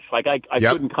English? Like I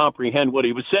couldn't comprehend what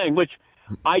he was saying, which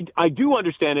I do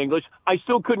understand English. I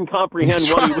still couldn't comprehend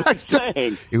what he was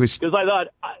saying. Because I thought,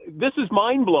 this is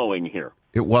mind-blowing here.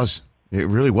 It was. It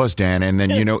really was, Dan. And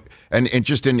then, and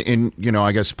just in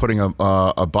I guess putting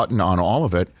a button on all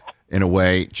of it, in a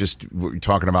way, just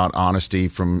talking about honesty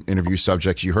from interview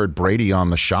subjects. You heard Brady on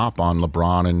The Shop on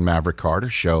LeBron and Maverick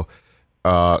Carter's show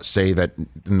say that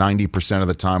 90% of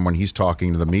the time when he's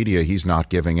talking to the media, he's not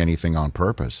giving anything on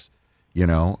purpose,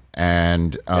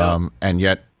 and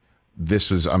yet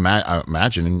this was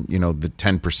imagine, the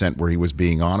 10% where he was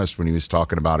being honest when he was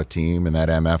talking about a team and that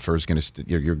MFer is going to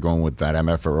you're going with that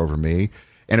MFer over me.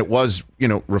 And it was,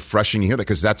 refreshing to hear that,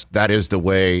 because that is the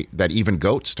way that even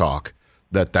goats talk.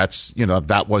 That's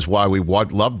that was why we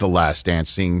loved The Last Dance.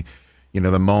 Seeing,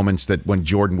 the moments that when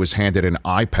Jordan was handed an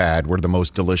iPad were the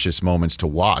most delicious moments to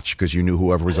watch, because you knew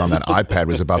whoever was on that iPad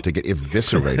was about to get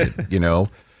eviscerated.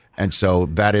 And so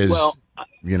that is,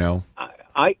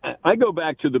 I go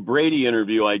back to the Brady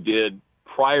interview I did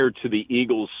prior to the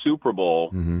Eagles Super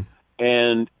Bowl,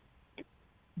 and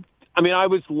I mean, I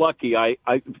was lucky. I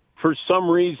for some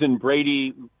reason,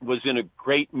 Brady was in a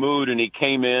great mood, and he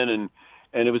came in,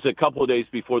 and it was a couple of days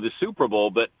before the Super Bowl.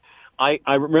 But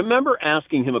I remember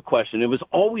asking him a question. It was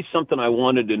always something I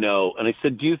wanted to know. And I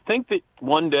said, do you think that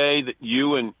one day that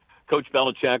you and Coach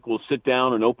Belichick will sit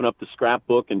down and open up the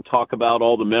scrapbook and talk about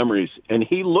all the memories? And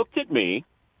he looked at me,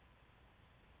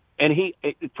 and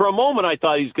for a moment, I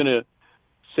thought he's going to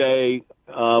say,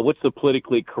 what's the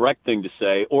politically correct thing to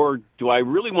say? Or do I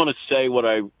really want to say what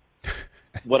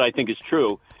I think is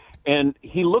true? And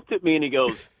he looked at me and he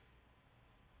goes,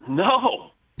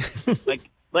 no, like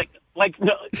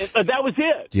no, that was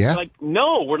it. Yeah. Like,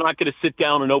 no, we're not going to sit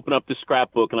down and open up the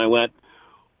scrapbook. And I went,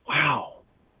 wow.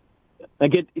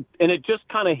 And it just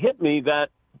kind of hit me that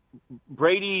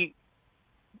Brady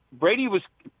was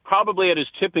probably at his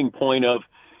tipping point of,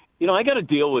 I got to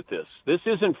deal with this. This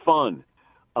isn't fun.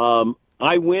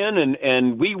 I win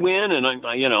and we win, and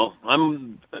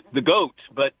I'm the GOAT,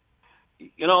 but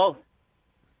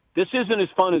this isn't as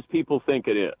fun as people think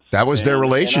it is. That was their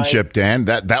relationship, Dan.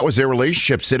 That was their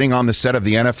relationship, sitting on the set of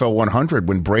the NFL 100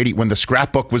 when the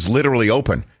scrapbook was literally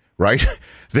open, right?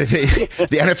 The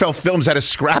NFL Films had a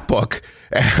scrapbook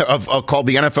called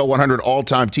the NFL 100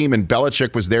 All-Time Team, and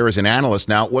Belichick was there as an analyst.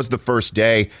 Now, it was the first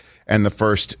day and the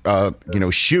first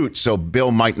shoot, so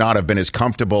Bill might not have been as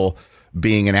comfortable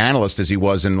being an analyst as he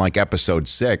was in like episode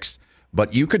 6.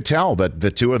 But you could tell that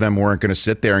the two of them weren't going to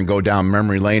sit there and go down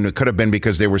memory lane. It could have been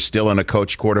because they were still in a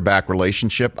coach-quarterback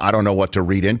relationship. I don't know what to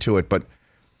read into it, but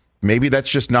maybe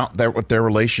that's just not what their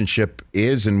relationship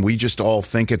is, and we just all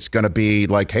think it's going to be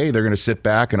like, hey, they're going to sit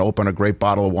back and open a great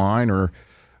bottle of wine or,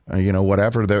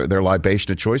 whatever their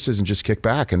libation of choices and just kick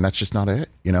back, and that's just not it,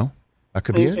 That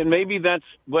could be it. And maybe that's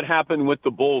what happened with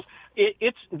the Bulls.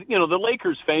 It's the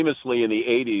Lakers famously in the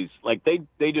 80s, like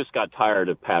they just got tired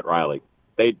of Pat Riley.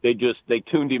 They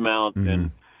tuned him out,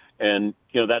 and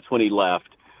that's when he left.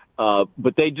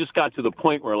 But they just got to the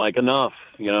point where, like, enough,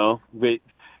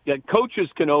 coaches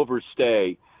can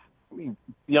overstay.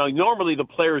 Normally the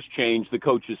players change, the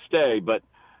coaches stay, but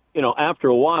after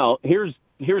a while, here's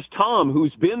Tom,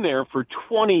 who's been there for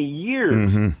 20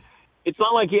 years. It's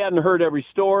not like he hadn't heard every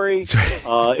story,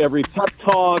 every pep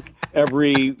talk,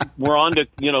 we're on to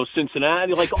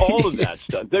Cincinnati, like all of that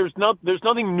stuff. There's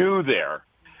nothing new there.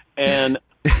 And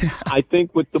I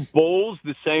think with the Bulls,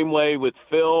 the same way with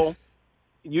Phil,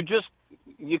 you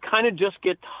kind of just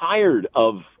get tired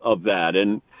of that,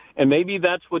 and maybe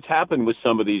that's what's happened with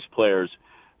some of these players.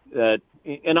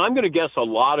 And I'm going to guess a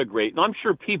lot of great. And I'm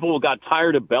sure people got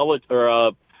tired of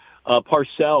Parcells,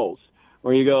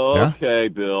 where you go, okay,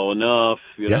 Bill, enough,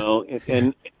 know,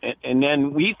 and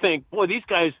then we think, boy, these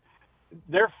guys,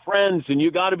 they're friends, and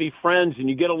you got to be friends, and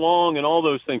you get along, and all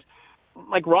those things.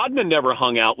 Like Rodman never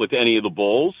hung out with any of the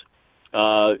Bulls.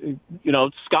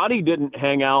 Scotty didn't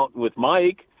hang out with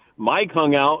Mike. Mike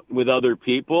hung out with other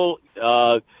people.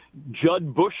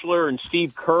 Judd Bushler and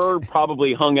Steve Kerr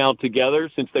probably hung out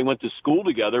together since they went to school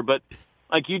together. But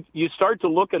like you start to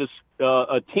look at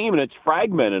a team, and it's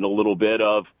fragmented a little bit.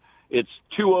 Of it's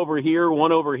 2 over here,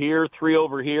 1 over here, 3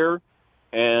 over here,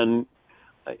 and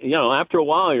after a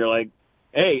while you're like,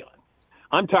 hey,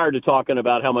 I'm tired of talking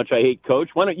about how much I hate Coach.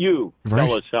 Why don't you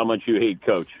tell us how much you hate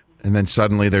Coach? And then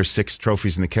suddenly there's 6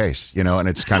 trophies in the case, and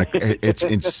it's kind of it's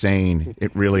insane.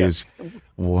 It really is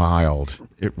wild.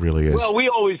 It really is. Well, we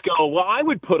always go, well, I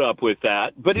would put up with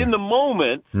that. But in the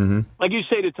moment, like you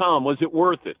say to Tom, was it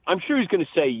worth it? I'm sure he's going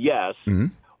to say yes.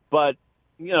 But,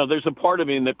 there's a part of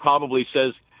him that probably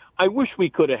says, I wish we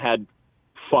could have had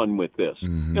fun with this.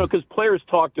 Because players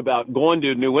talked about going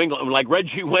to New England. Like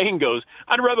Reggie Wayne goes,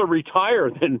 I'd rather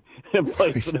retire than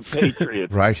play for the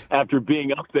Patriots after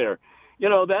being up there.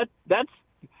 That's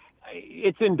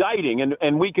it's indicting,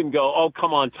 and we can go, oh,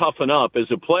 come on, toughen up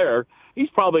as a player. He's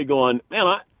probably going,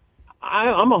 man,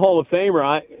 I'm a Hall of Famer.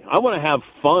 I want to have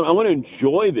fun. I want to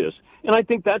enjoy this. And I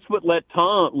think that's what led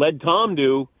Tom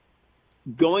do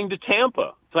going to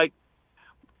Tampa. It's like,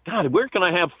 God, where can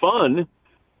I have fun?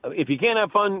 If you can't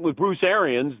have fun with Bruce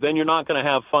Arians, then you're not going to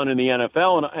have fun in the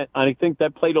NFL. And I think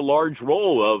that played a large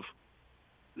role of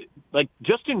like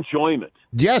just enjoyment.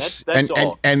 Yes, that's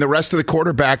all. And the rest of the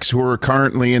quarterbacks who are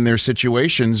currently in their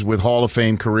situations with Hall of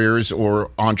Fame careers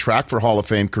or on track for Hall of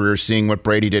Fame careers, seeing what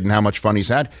Brady did and how much fun he's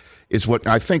had, is what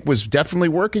I think was definitely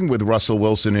working with Russell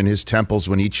Wilson in his temples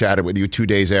when he chatted with you 2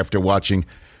 days after watching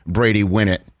Brady win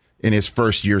it in his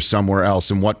first year somewhere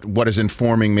else, and what is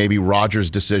informing maybe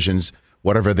Rodgers' decisions,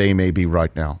 whatever they may be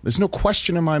right now. There's no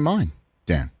question in my mind,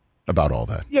 Dan, about all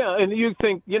that. Yeah, and you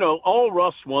think, all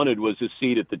Russ wanted was a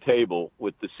seat at the table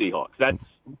with the Seahawks.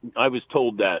 I was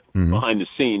told that behind the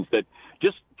scenes, that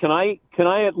just can I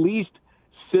at least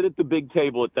sit at the big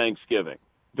table at Thanksgiving?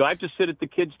 Do I have to sit at the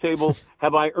kids' table?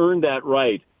 Have I earned that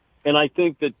right? And I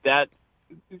think that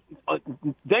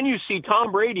then you see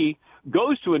Tom Brady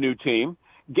goes to a new team,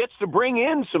 gets to bring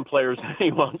in some players that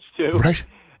he wants to, right,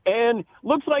 and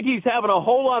looks like he's having a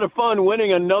whole lot of fun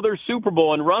winning another Super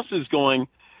Bowl. And Russ is going,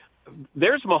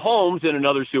 there's Mahomes in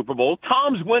another Super Bowl.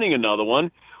 Tom's winning another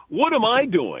one. What am I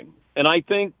doing? And I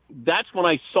think that's when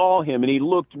I saw him, and he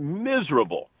looked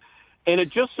miserable. And it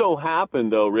just so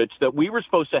happened, though, Rich, that we were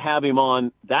supposed to have him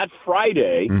on that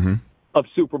Friday of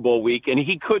Super Bowl week, and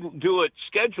he couldn't do it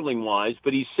scheduling-wise,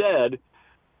 but he said,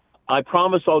 I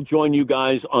promise I'll join you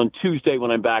guys on Tuesday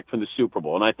when I'm back from the Super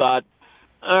Bowl. And I thought,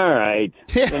 all right,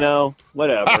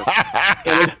 whatever.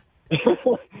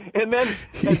 And then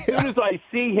as soon as I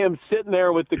see him sitting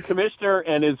there with the commissioner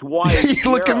and his wife, he's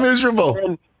looking miserable.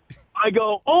 And I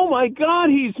go, oh, my God,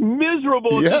 he's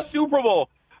miserable at the Super Bowl.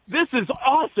 This is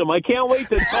awesome. I can't wait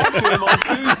to talk to him on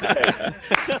Tuesday.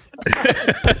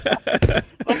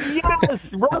 Yes,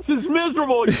 Russ is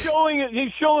miserable. He's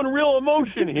showing real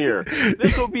emotion here.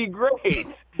 This will be great.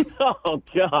 Oh,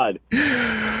 God.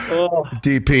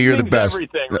 DP, you're the best.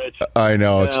 Everything, Rich. I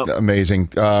know. It's amazing.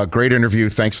 Great interview.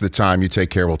 Thanks for the time. You take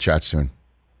care. We'll chat soon.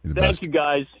 Thank you,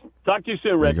 guys. Talk to you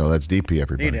soon, Rich. There you go. That's DP,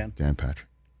 everybody. Hey, Dan Patrick.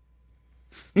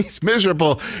 He's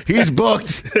miserable. He's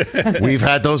booked. We've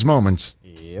had those moments.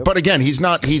 Yep. But again, he's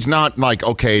not like,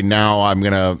 okay, now I'm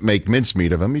going to make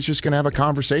mincemeat of him. He's just going to have a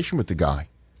conversation with the guy.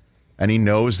 And he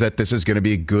knows that this is going to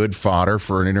be good fodder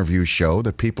for an interview show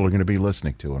that people are going to be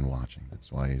listening to and watching.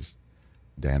 That's why he's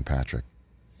Dan Patrick.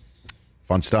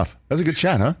 Fun stuff. That was a good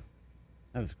chat, huh?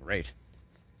 That was great.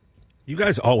 You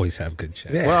guys always have good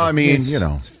chat. Yeah, well, I mean,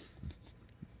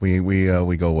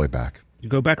 we go way back. You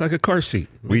go back like a car seat.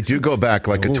 We do go back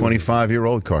like a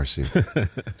 25-year-old car seat.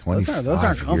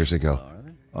 25 years ago.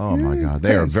 Oh, my God.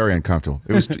 They are very uncomfortable.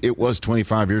 It was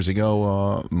 25 years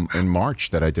ago in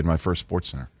March that I did my first Sports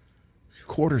Center.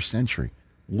 Quarter century.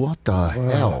 What the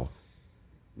hell?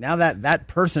 Now that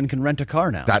person can rent a car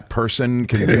now. That person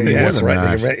can do more than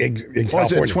that. In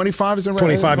Is it 25 is a rent?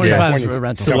 25, 25 yeah. rental.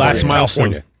 It's the last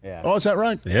milestone. Yeah. Oh, is that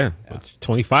right? Yeah. It's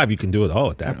 25. You can do it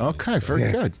all at that point. Okay, very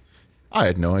good. I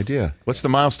had no idea. What's the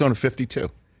milestone of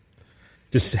 52?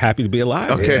 Just happy to be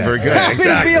alive. Okay, very good. Happy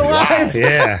to be alive.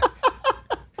 Yeah.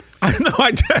 I know.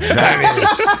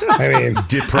 I mean,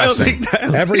 depressing.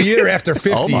 Every year after 50,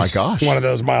 oh my gosh, one of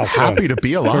those milestones. Happy to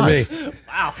be alive.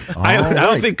 Wow. I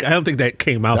don't think that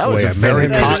came out That the was way a I very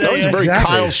meant it. that was a very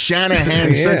Kyle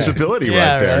Shanahan sensibility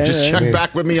right there. Right, Just check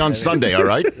back with me on Sunday, all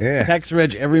right? Yeah. Text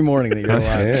Rich every morning that you're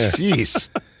alive. Jeez.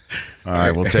 All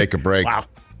right, we'll take a break. Wow.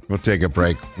 We'll take a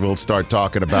break. We'll start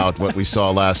talking about what we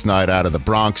saw last night out of the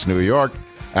Bronx, New York.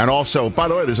 And also, by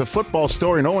the way, there's a football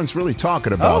story no one's really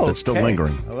talking about that's still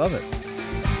lingering. I love it.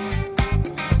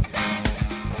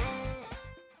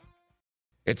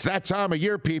 It's that time of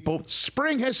year, people.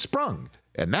 Spring has sprung,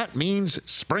 and that means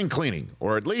spring cleaning,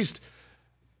 or at least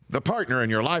the partner in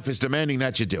your life is demanding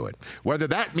that you do it. Whether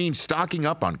that means stocking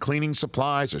up on cleaning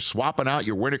supplies or swapping out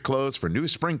your winter clothes for new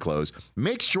spring clothes,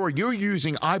 make sure you're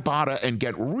using Ibotta and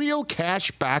get real cash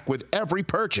back with every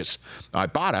purchase.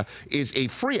 Ibotta is a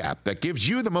free app that gives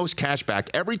you the most cash back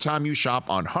every time you shop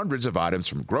on hundreds of items,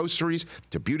 from groceries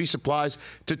to beauty supplies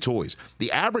to toys.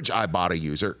 The average Ibotta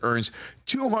user earns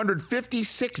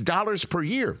 $256 per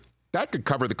year. That could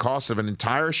cover the cost of an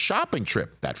entire shopping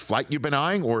trip, that flight you've been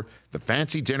eyeing, or the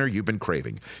fancy dinner you've been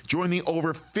craving. Join the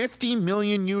over 50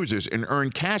 million users and earn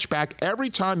cash back every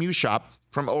time you shop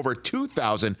from over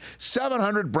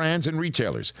 2,700 brands and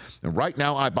retailers. And right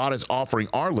now, Ibotta is offering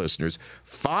our listeners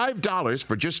 $5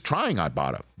 for just trying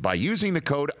Ibotta by using the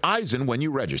code EISEN when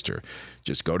you register.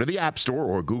 Just go to the App Store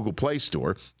or Google Play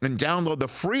Store and download the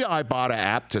free Ibotta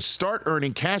app to start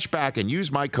earning cash back and use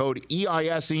my code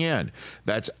EISEN.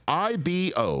 That's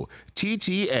IBOTTA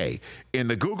in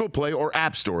the Google Play or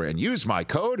App Store and use my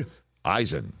code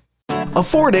EISEN.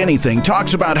 Afford Anything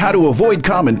talks about how to avoid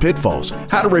common pitfalls,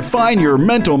 how to refine your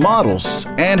mental models,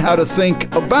 and how to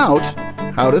think about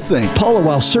how to think. Paula,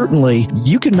 while certainly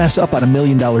you can mess up on $1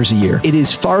 million a year, it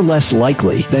is far less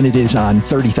likely than it is on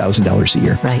 $30,000 a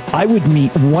year. Right. I would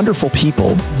meet wonderful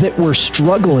people that were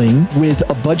struggling with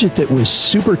a budget that was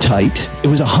super tight. It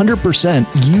was 100%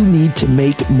 you need to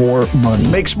make more money.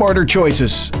 Make smarter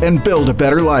choices and build a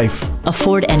better life.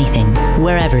 Afford anything,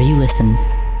 wherever you listen.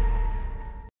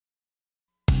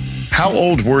 How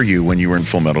old were you when you were in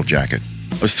Full Metal Jacket?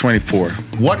 I was 24.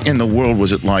 What in the world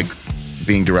was it like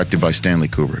being directed by Stanley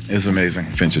Kubrick? It was amazing.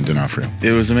 Vincent D'Onofrio.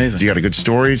 It was amazing. You got a good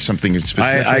story? Something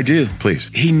specific? I do. Please.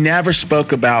 He never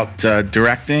spoke about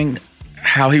directing,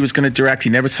 how he was going to direct. He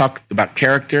never talked about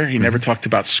character. He never talked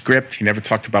about script. He never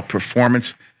talked about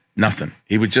performance. Nothing.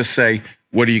 He would just say,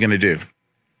 what are you going to do?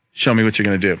 Show me what you're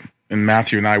going to do. And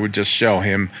Matthew and I would just show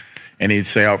him, and he'd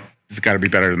say, oh, it's got to be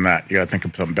better than that. You got to think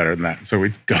of something better than that. So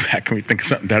we'd go back and we'd think of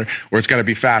something better. Or it's got to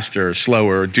be faster or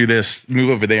slower or do this, move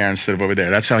over there instead of over there.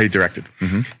 That's how he directed.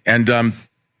 And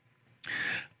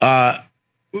the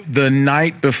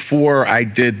night before I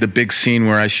did the big scene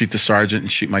where I shoot the sergeant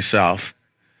and shoot myself,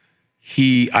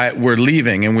 we're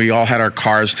leaving and we all had our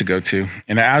cars to go to.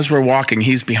 And as we're walking,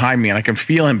 he's behind me and I can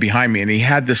feel him behind me. And he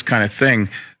had this kind of thing,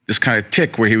 this kind of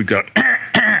tick where he would go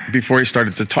before he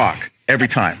started to talk. Every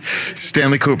time.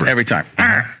 Stanley Kubrick. Every time.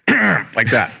 Like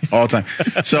that, all the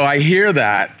time. So I hear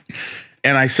that,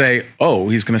 and I say, oh,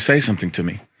 he's going to say something to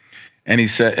me. And he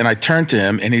said, and I turn to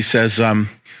him, and he says,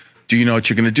 do you know what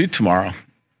you're going to do tomorrow?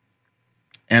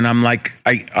 And I'm like,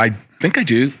 I think I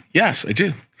do. Yes, I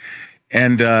do.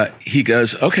 And he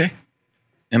goes, okay.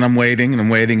 And I'm waiting,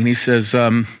 and he says,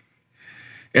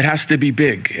 it has to be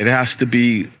big. It has to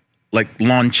be like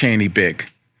Lon Chaney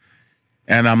big.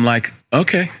 And I'm like,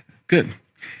 okay. Good.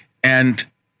 And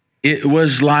it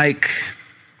was like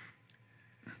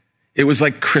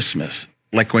Christmas,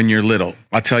 like when you're little.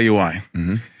 I'll tell you why.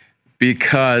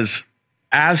 Because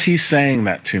as he's saying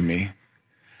that to me,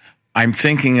 I'm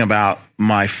thinking about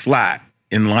my flat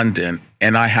in London,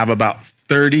 and I have about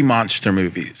 30 monster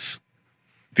movies,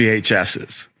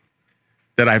 VHSs,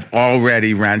 that I've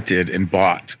already rented and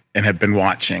bought and have been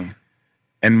watching.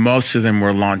 And most of them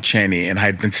were Lon Chaney, and I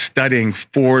had been studying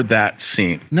for that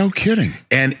scene. No kidding.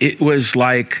 And it was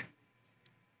like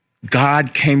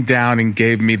God came down and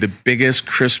gave me the biggest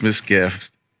Christmas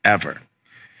gift ever.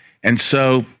 And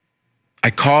so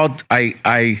I called,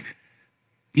 I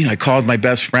called my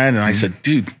best friend, and I said,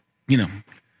 dude,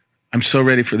 I'm so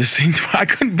ready for this scene. I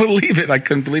couldn't believe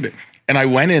it. And I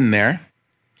went in there,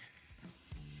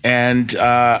 and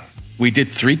we did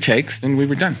 3 takes, and we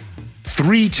were done.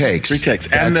 3 takes. 3 takes.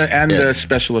 And the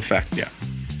special effect, yeah.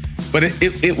 But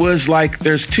it was like,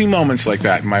 there's 2 moments like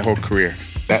that in my whole career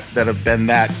that have been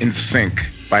that in sync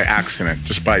by accident,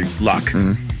 just by luck.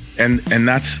 And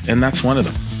that's one of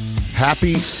them.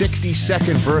 Happy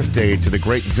 62nd birthday to the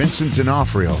great Vincent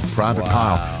D'Onofrio, Private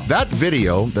Pile. That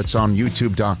video that's on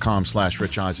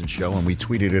youtube.com/Rich Eisen Show, and we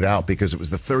tweeted it out because it was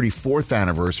the 34th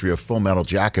anniversary of Full Metal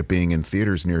Jacket being in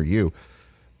theaters near you.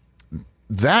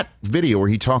 That video where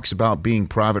he talks about being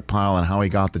Private Pile and how he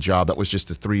got the job, that was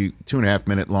just a 2.5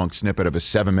 minute long snippet of a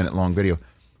 7-minute long video.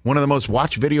 One of the most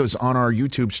watched videos on our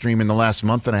YouTube stream in the last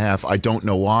month and a half. I don't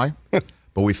know why,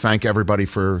 but we thank everybody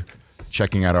for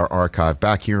checking out our archive.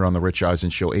 Back here on the Rich Eisen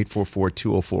Show,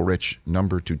 844-204-RICH,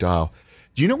 number to dial.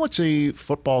 Do you know what's a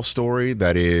football story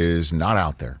that is not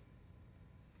out there?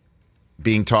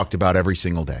 Being talked about every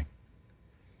single day.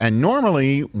 And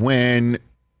normally when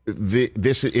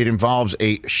it involves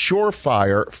a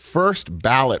surefire first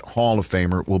ballot Hall of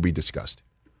Famer will be discussed.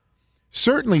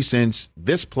 Certainly since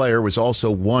this player was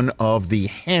also one of the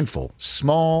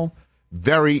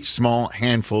very small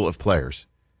handful of players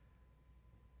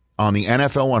on the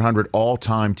NFL 100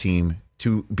 all-time team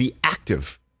to be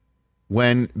active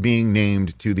when being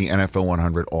named to the NFL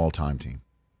 100 all-time team.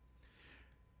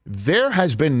 There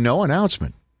has been no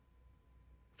announcement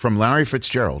from Larry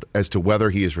Fitzgerald as to whether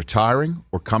he is retiring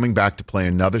or coming back to play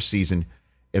another season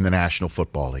in the National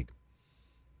Football League.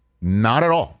 Not at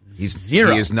all.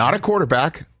 Zero. He is not a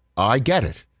quarterback. I get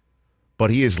it. But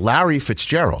he is Larry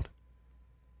Fitzgerald.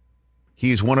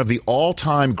 He is one of the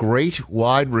all-time great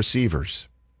wide receivers.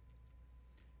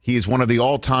 He is one of the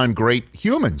all-time great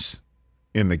humans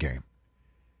in the game.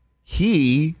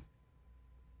 He,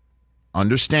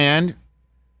 understand,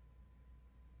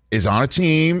 is on a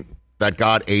team that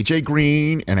got A.J.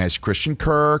 Green and has Christian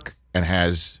Kirk and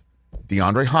has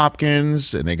DeAndre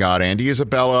Hopkins and they got Andy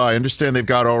Isabella. I understand they've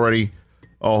got already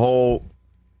a whole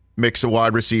mix of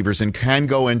wide receivers and can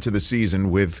go into the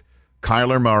season with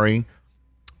Kyler Murray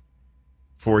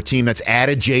for a team that's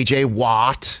added J.J.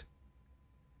 Watt.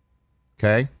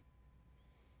 Okay?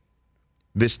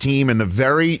 This team in the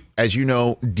very, as you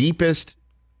know, deepest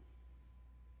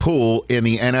pool in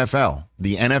the NFL.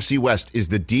 The NFC West is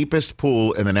the deepest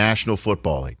pool in the National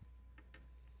Football League.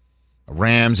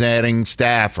 Rams adding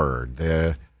Stafford.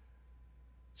 The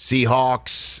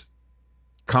Seahawks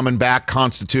coming back,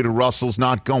 constituted. Russell's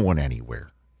not going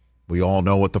anywhere. We all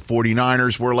know what the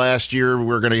 49ers were last year.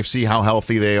 We're going to see how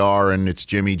healthy they are, and it's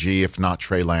Jimmy G, if not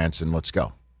Trey Lance, and let's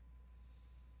go.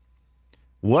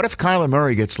 What if Kyler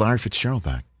Murray gets Larry Fitzgerald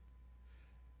back?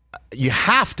 You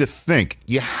have to think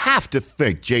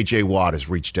J.J. Watt has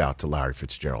reached out to Larry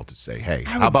Fitzgerald to say, hey,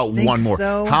 how about one more?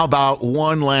 So. How about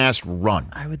one last run?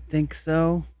 I would think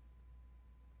so.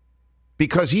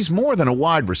 Because he's more than a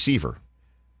wide receiver.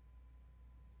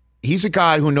 He's a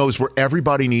guy who knows where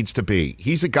everybody needs to be.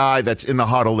 He's a guy that's in the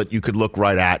huddle that you could look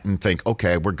right at and think,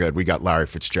 okay, we're good. We got Larry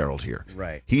Fitzgerald here.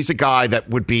 Right. He's a guy that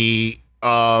would be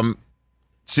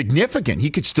significant. He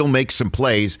could still make some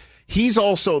plays. He's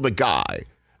also the guy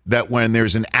that when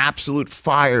there's an absolute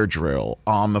fire drill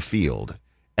on the field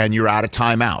and you're out of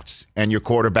timeouts and your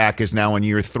quarterback is now in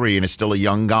year 3 and is still a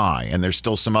young guy and there's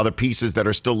still some other pieces that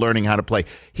are still learning how to play,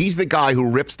 he's the guy who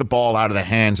rips the ball out of the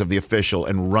hands of the official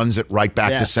and runs it right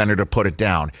back to center to put it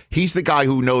down. He's the guy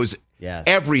who knows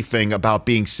everything about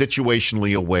being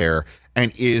situationally aware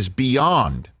and is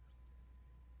beyond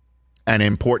an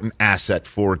important asset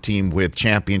for a team with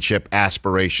championship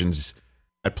aspirations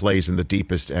that plays in the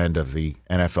deepest end of the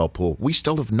NFL pool. We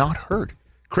still have not heard.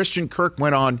 Christian Kirk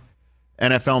went on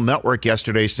NFL Network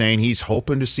yesterday saying he's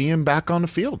hoping to see him back on the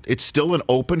field. It's still an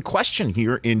open question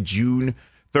here in June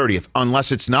 30th,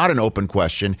 unless it's not an open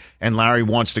question and Larry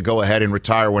wants to go ahead and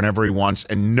retire whenever he wants,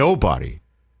 and nobody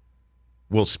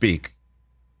will speak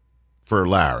for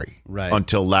Larry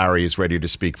until Larry is ready to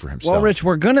speak for himself. Well, Rich,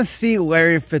 we're going to see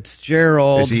Larry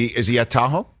Fitzgerald. Is he at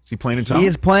Tahoe? Is he playing in Tahoe? He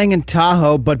is playing in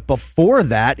Tahoe, but before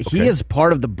that, he is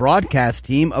part of the broadcast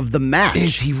team of the match.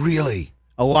 Is he really?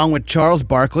 Along with Charles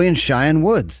Barkley and Cheyenne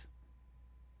Woods.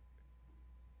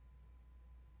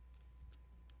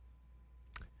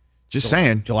 Just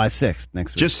saying. July 6th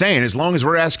next week. Just saying, as long as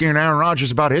we're asking Aaron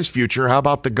Rodgers about his future, how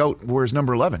about the GOAT wears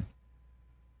number 11?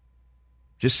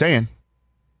 Just saying.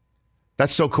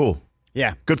 That's so cool.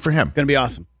 Yeah. Good for him. Going to be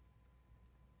awesome.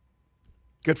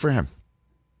 Good for him.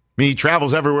 I mean, he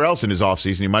travels everywhere else in his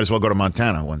offseason. He might as well go to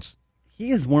Montana once.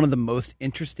 He is one of the most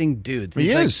interesting dudes.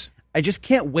 He is. I just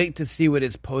can't wait to see what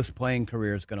his post-playing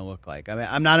career is going to look like. I mean,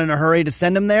 I'm not in a hurry to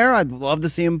send him there. I'd love to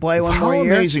see him play one more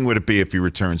year. How amazing would it be if he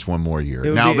returns one more year?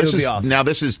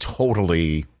 This is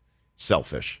totally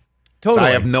selfish. Totally.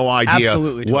 I have no idea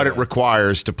Absolutely, what it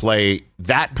requires to play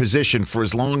that position for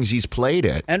as long as he's played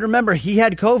it. And remember, he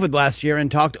had COVID last year and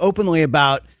talked openly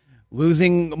about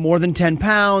losing more than 10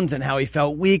 pounds and how he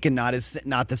felt weak and not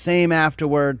the same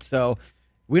afterward. So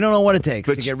we don't know what it takes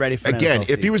to get ready for again.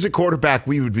 If he was a quarterback,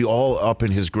 we would be all up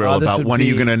in his grill about when are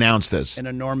you going to announce this? An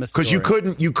enormous because you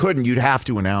couldn't. You'd have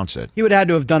to announce it. He would have had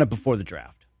to have done it before the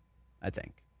draft, I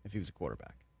think, if he was a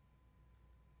quarterback.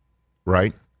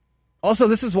 Right. Also,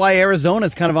 this is why Arizona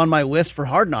is kind of on my list for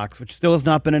Hard Knocks, which still has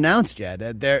not been announced yet.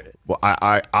 Well,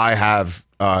 I have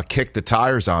kicked the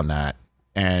tires on that,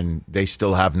 and they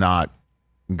still have not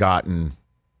gotten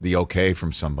the okay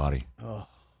from somebody. Oh,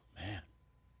 man.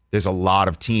 There's a lot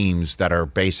of teams that are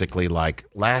basically like,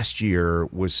 last year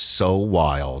was so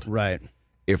wild. Right.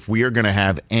 If we are going to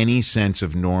have any sense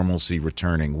of normalcy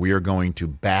returning, we are going to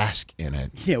bask in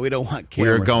it. Yeah, we don't want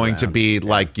cameras We're going to around. be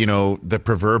like, the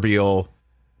proverbial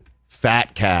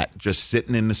fat cat just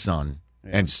sitting in the sun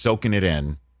and soaking it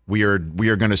in. We are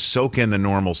going to soak in the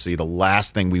normalcy. The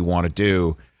last thing we want to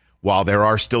do, while there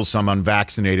are still some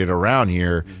unvaccinated around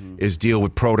here, is deal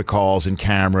with protocols and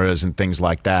cameras and things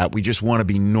like that. We just want to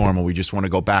be normal. We just want to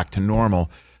go back to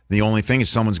normal. The only thing is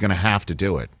someone's going to have to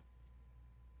do it.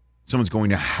 Someone's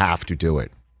going to have to do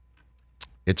it.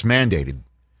 It's mandated.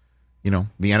 The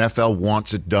NFL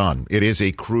wants it done. It is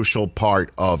a crucial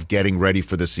part of getting ready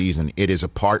for the season. It is a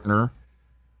partner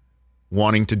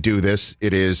wanting to do this.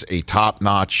 It is a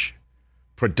top-notch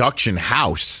production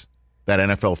house that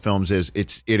NFL Films is.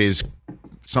 It is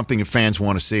something fans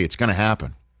want to see. It's going to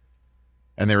happen.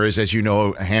 And there is, as you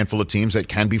know, a handful of teams that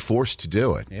can be forced to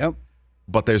do it. Yep.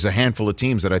 But there's a handful of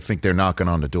teams that I think they're knocking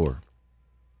on the door.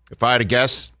 If I had to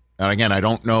guess, and again, I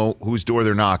don't know whose door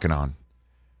they're knocking on,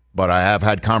 but I have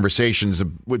had conversations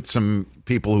with some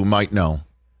people who might know.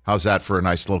 How's that for a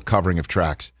nice little covering of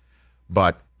tracks?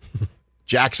 But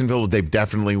Jacksonville, they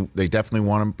definitely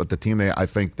want him. But the team I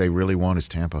think they really want is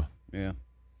Tampa. Yeah.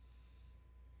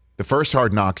 The first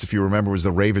Hard Knocks, if you remember, was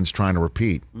the Ravens trying to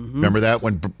repeat. Remember that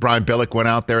when Brian Billick went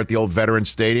out there at the old Veterans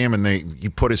Stadium and he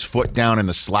put his foot down in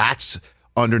the slats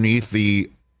underneath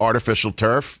the artificial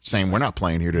turf, saying we're not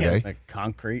playing here today. Like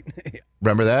concrete.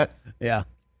 Remember that? Yeah.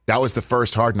 That was the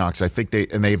first Hard Knocks. I think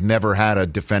they've never had a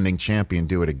defending champion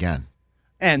do it again.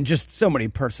 And just so many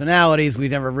personalities. We've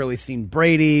never really seen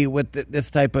Brady with this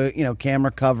type of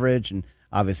camera coverage, and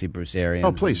obviously Bruce Arians.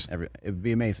 Oh, please! It would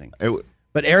be amazing.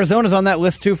 But Arizona's on that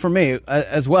list too for me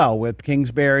as well, with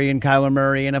Kingsbury and Kyler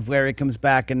Murray, and if Larry comes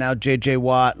back, and now J.J.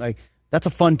 Watt. Like, that's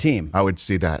a fun team. I would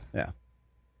see that. Yeah,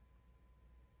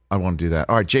 I want to do that.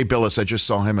 All right, Jay Billis. I just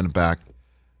saw him in the back.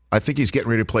 I think he's getting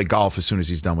ready to play golf as soon as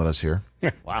he's done with us here.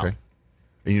 Wow. Okay.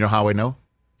 And you know how I know?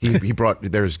 He brought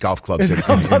there's golf clubs. There's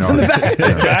golf clubs in the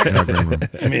back. In our green room.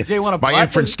 I mean, Jay, want to My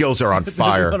inference skills are on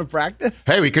fire. Want to practice?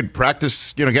 Hey, we could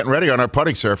practice, getting ready on our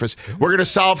putting surface. We're going to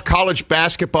solve college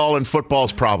basketball and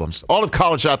football's problems. All of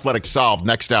college athletics solved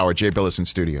next hour. Jay Billis in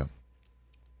studio.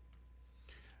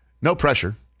 No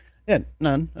pressure. Yeah,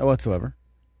 none whatsoever.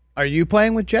 Are you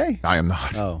playing with Jay? I am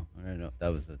not. Oh, I don't know.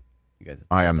 That was you guys.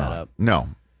 I am not. Up. No.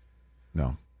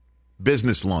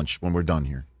 Business lunch when we're done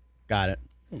here. Got it.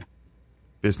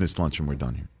 Business lunch when we're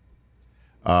done here.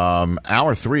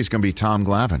 Hour 3 is going to be Tom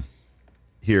Glavine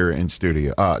here in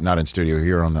studio. Not in studio,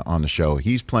 here on the show.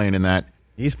 He's playing in that.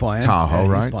 He's playing Tahoe,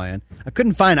 right? He's playing. I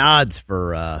couldn't find odds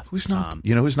for who's not.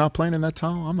 Who's not playing in that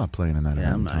Tahoe? I'm not playing in that.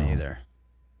 Yeah, I'm not either.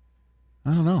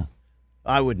 I don't know.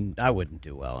 I wouldn't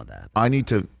do well in that. I need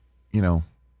to,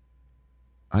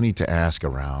 ask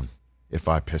around if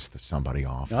I pissed somebody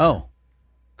off. Oh,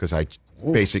 because I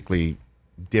basically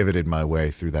divoted my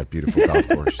way through that beautiful golf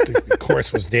course. The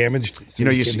course was damaged. So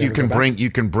you can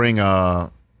bring a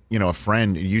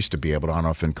friend. You used to be able to, I don't know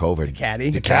if in COVID. The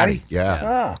caddy? The caddy? Yeah.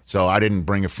 Ah. So I didn't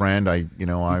bring a friend. I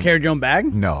carried your own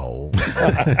bag? No.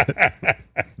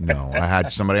 No. I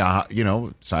had somebody,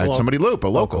 somebody loop, a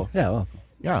local. Yeah, local.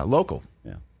 Yeah, local.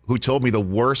 Yeah. Who told me the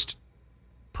worst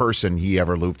person he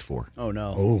ever looped for. Oh,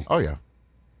 no. Ooh. Oh, yeah.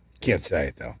 Can't say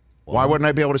it, though. Why wouldn't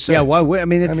I be able to say it? Yeah, why would? I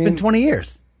mean, it's been 20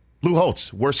 years. Lou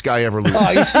Holtz, worst guy ever looped. Oh,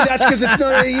 you see, that's because it's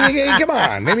not. Come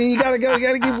on. I mean, you gotta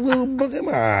give Lou. Come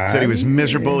on. Said he was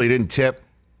miserable. He didn't tip.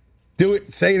 Do it.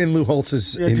 Say it in Lou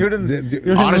Holtz's.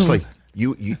 Honestly,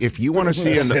 if you want to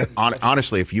see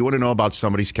honestly, if you want to know about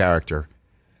somebody's character,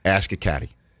 ask a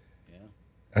caddy. Yeah.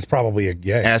 That's probably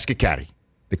a Ask a caddy.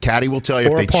 The caddy will tell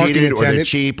you if they cheated or they're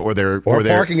cheap or they're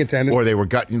parking attendant or they were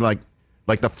gutting like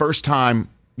the first time.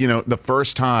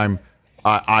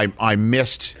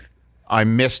 I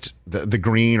missed the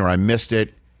green or I missed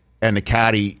it, and the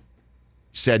caddy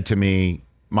said to me,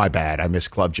 "My bad, I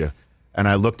misclubbed you." And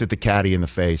I looked at the caddy in the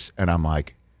face, and I'm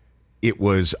like, "It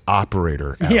was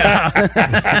operator error." Yeah.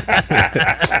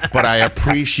 But I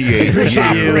appreciate you.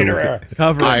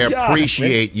 I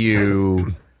appreciate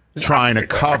you trying to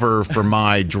cover for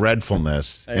my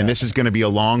dreadfulness. And this is going to be a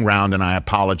long round, and I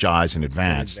apologize in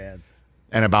advance.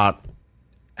 And about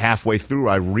halfway through,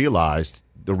 I realized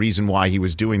the reason why he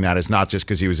was doing that is not just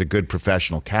because he was a good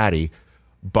professional caddy,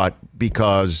 but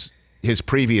because his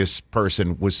previous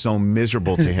person was so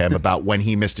miserable to him about when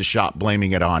he missed a shot,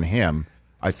 blaming it on him.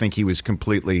 I think he was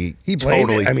completely,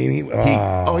 totally. It. I mean,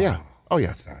 oh yeah.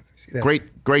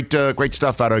 Great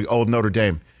stuff out of old Notre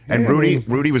Dame. And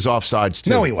Rudy was offsides too.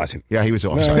 No, he wasn't. Yeah, he was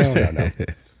offsides. No.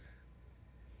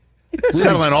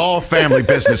 Settling all family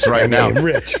business right now.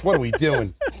 Rich, what are we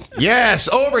doing? Yes,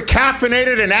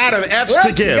 over-caffeinated and out of F's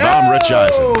to give. I'm Rich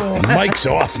Eisen. Mike's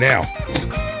off now.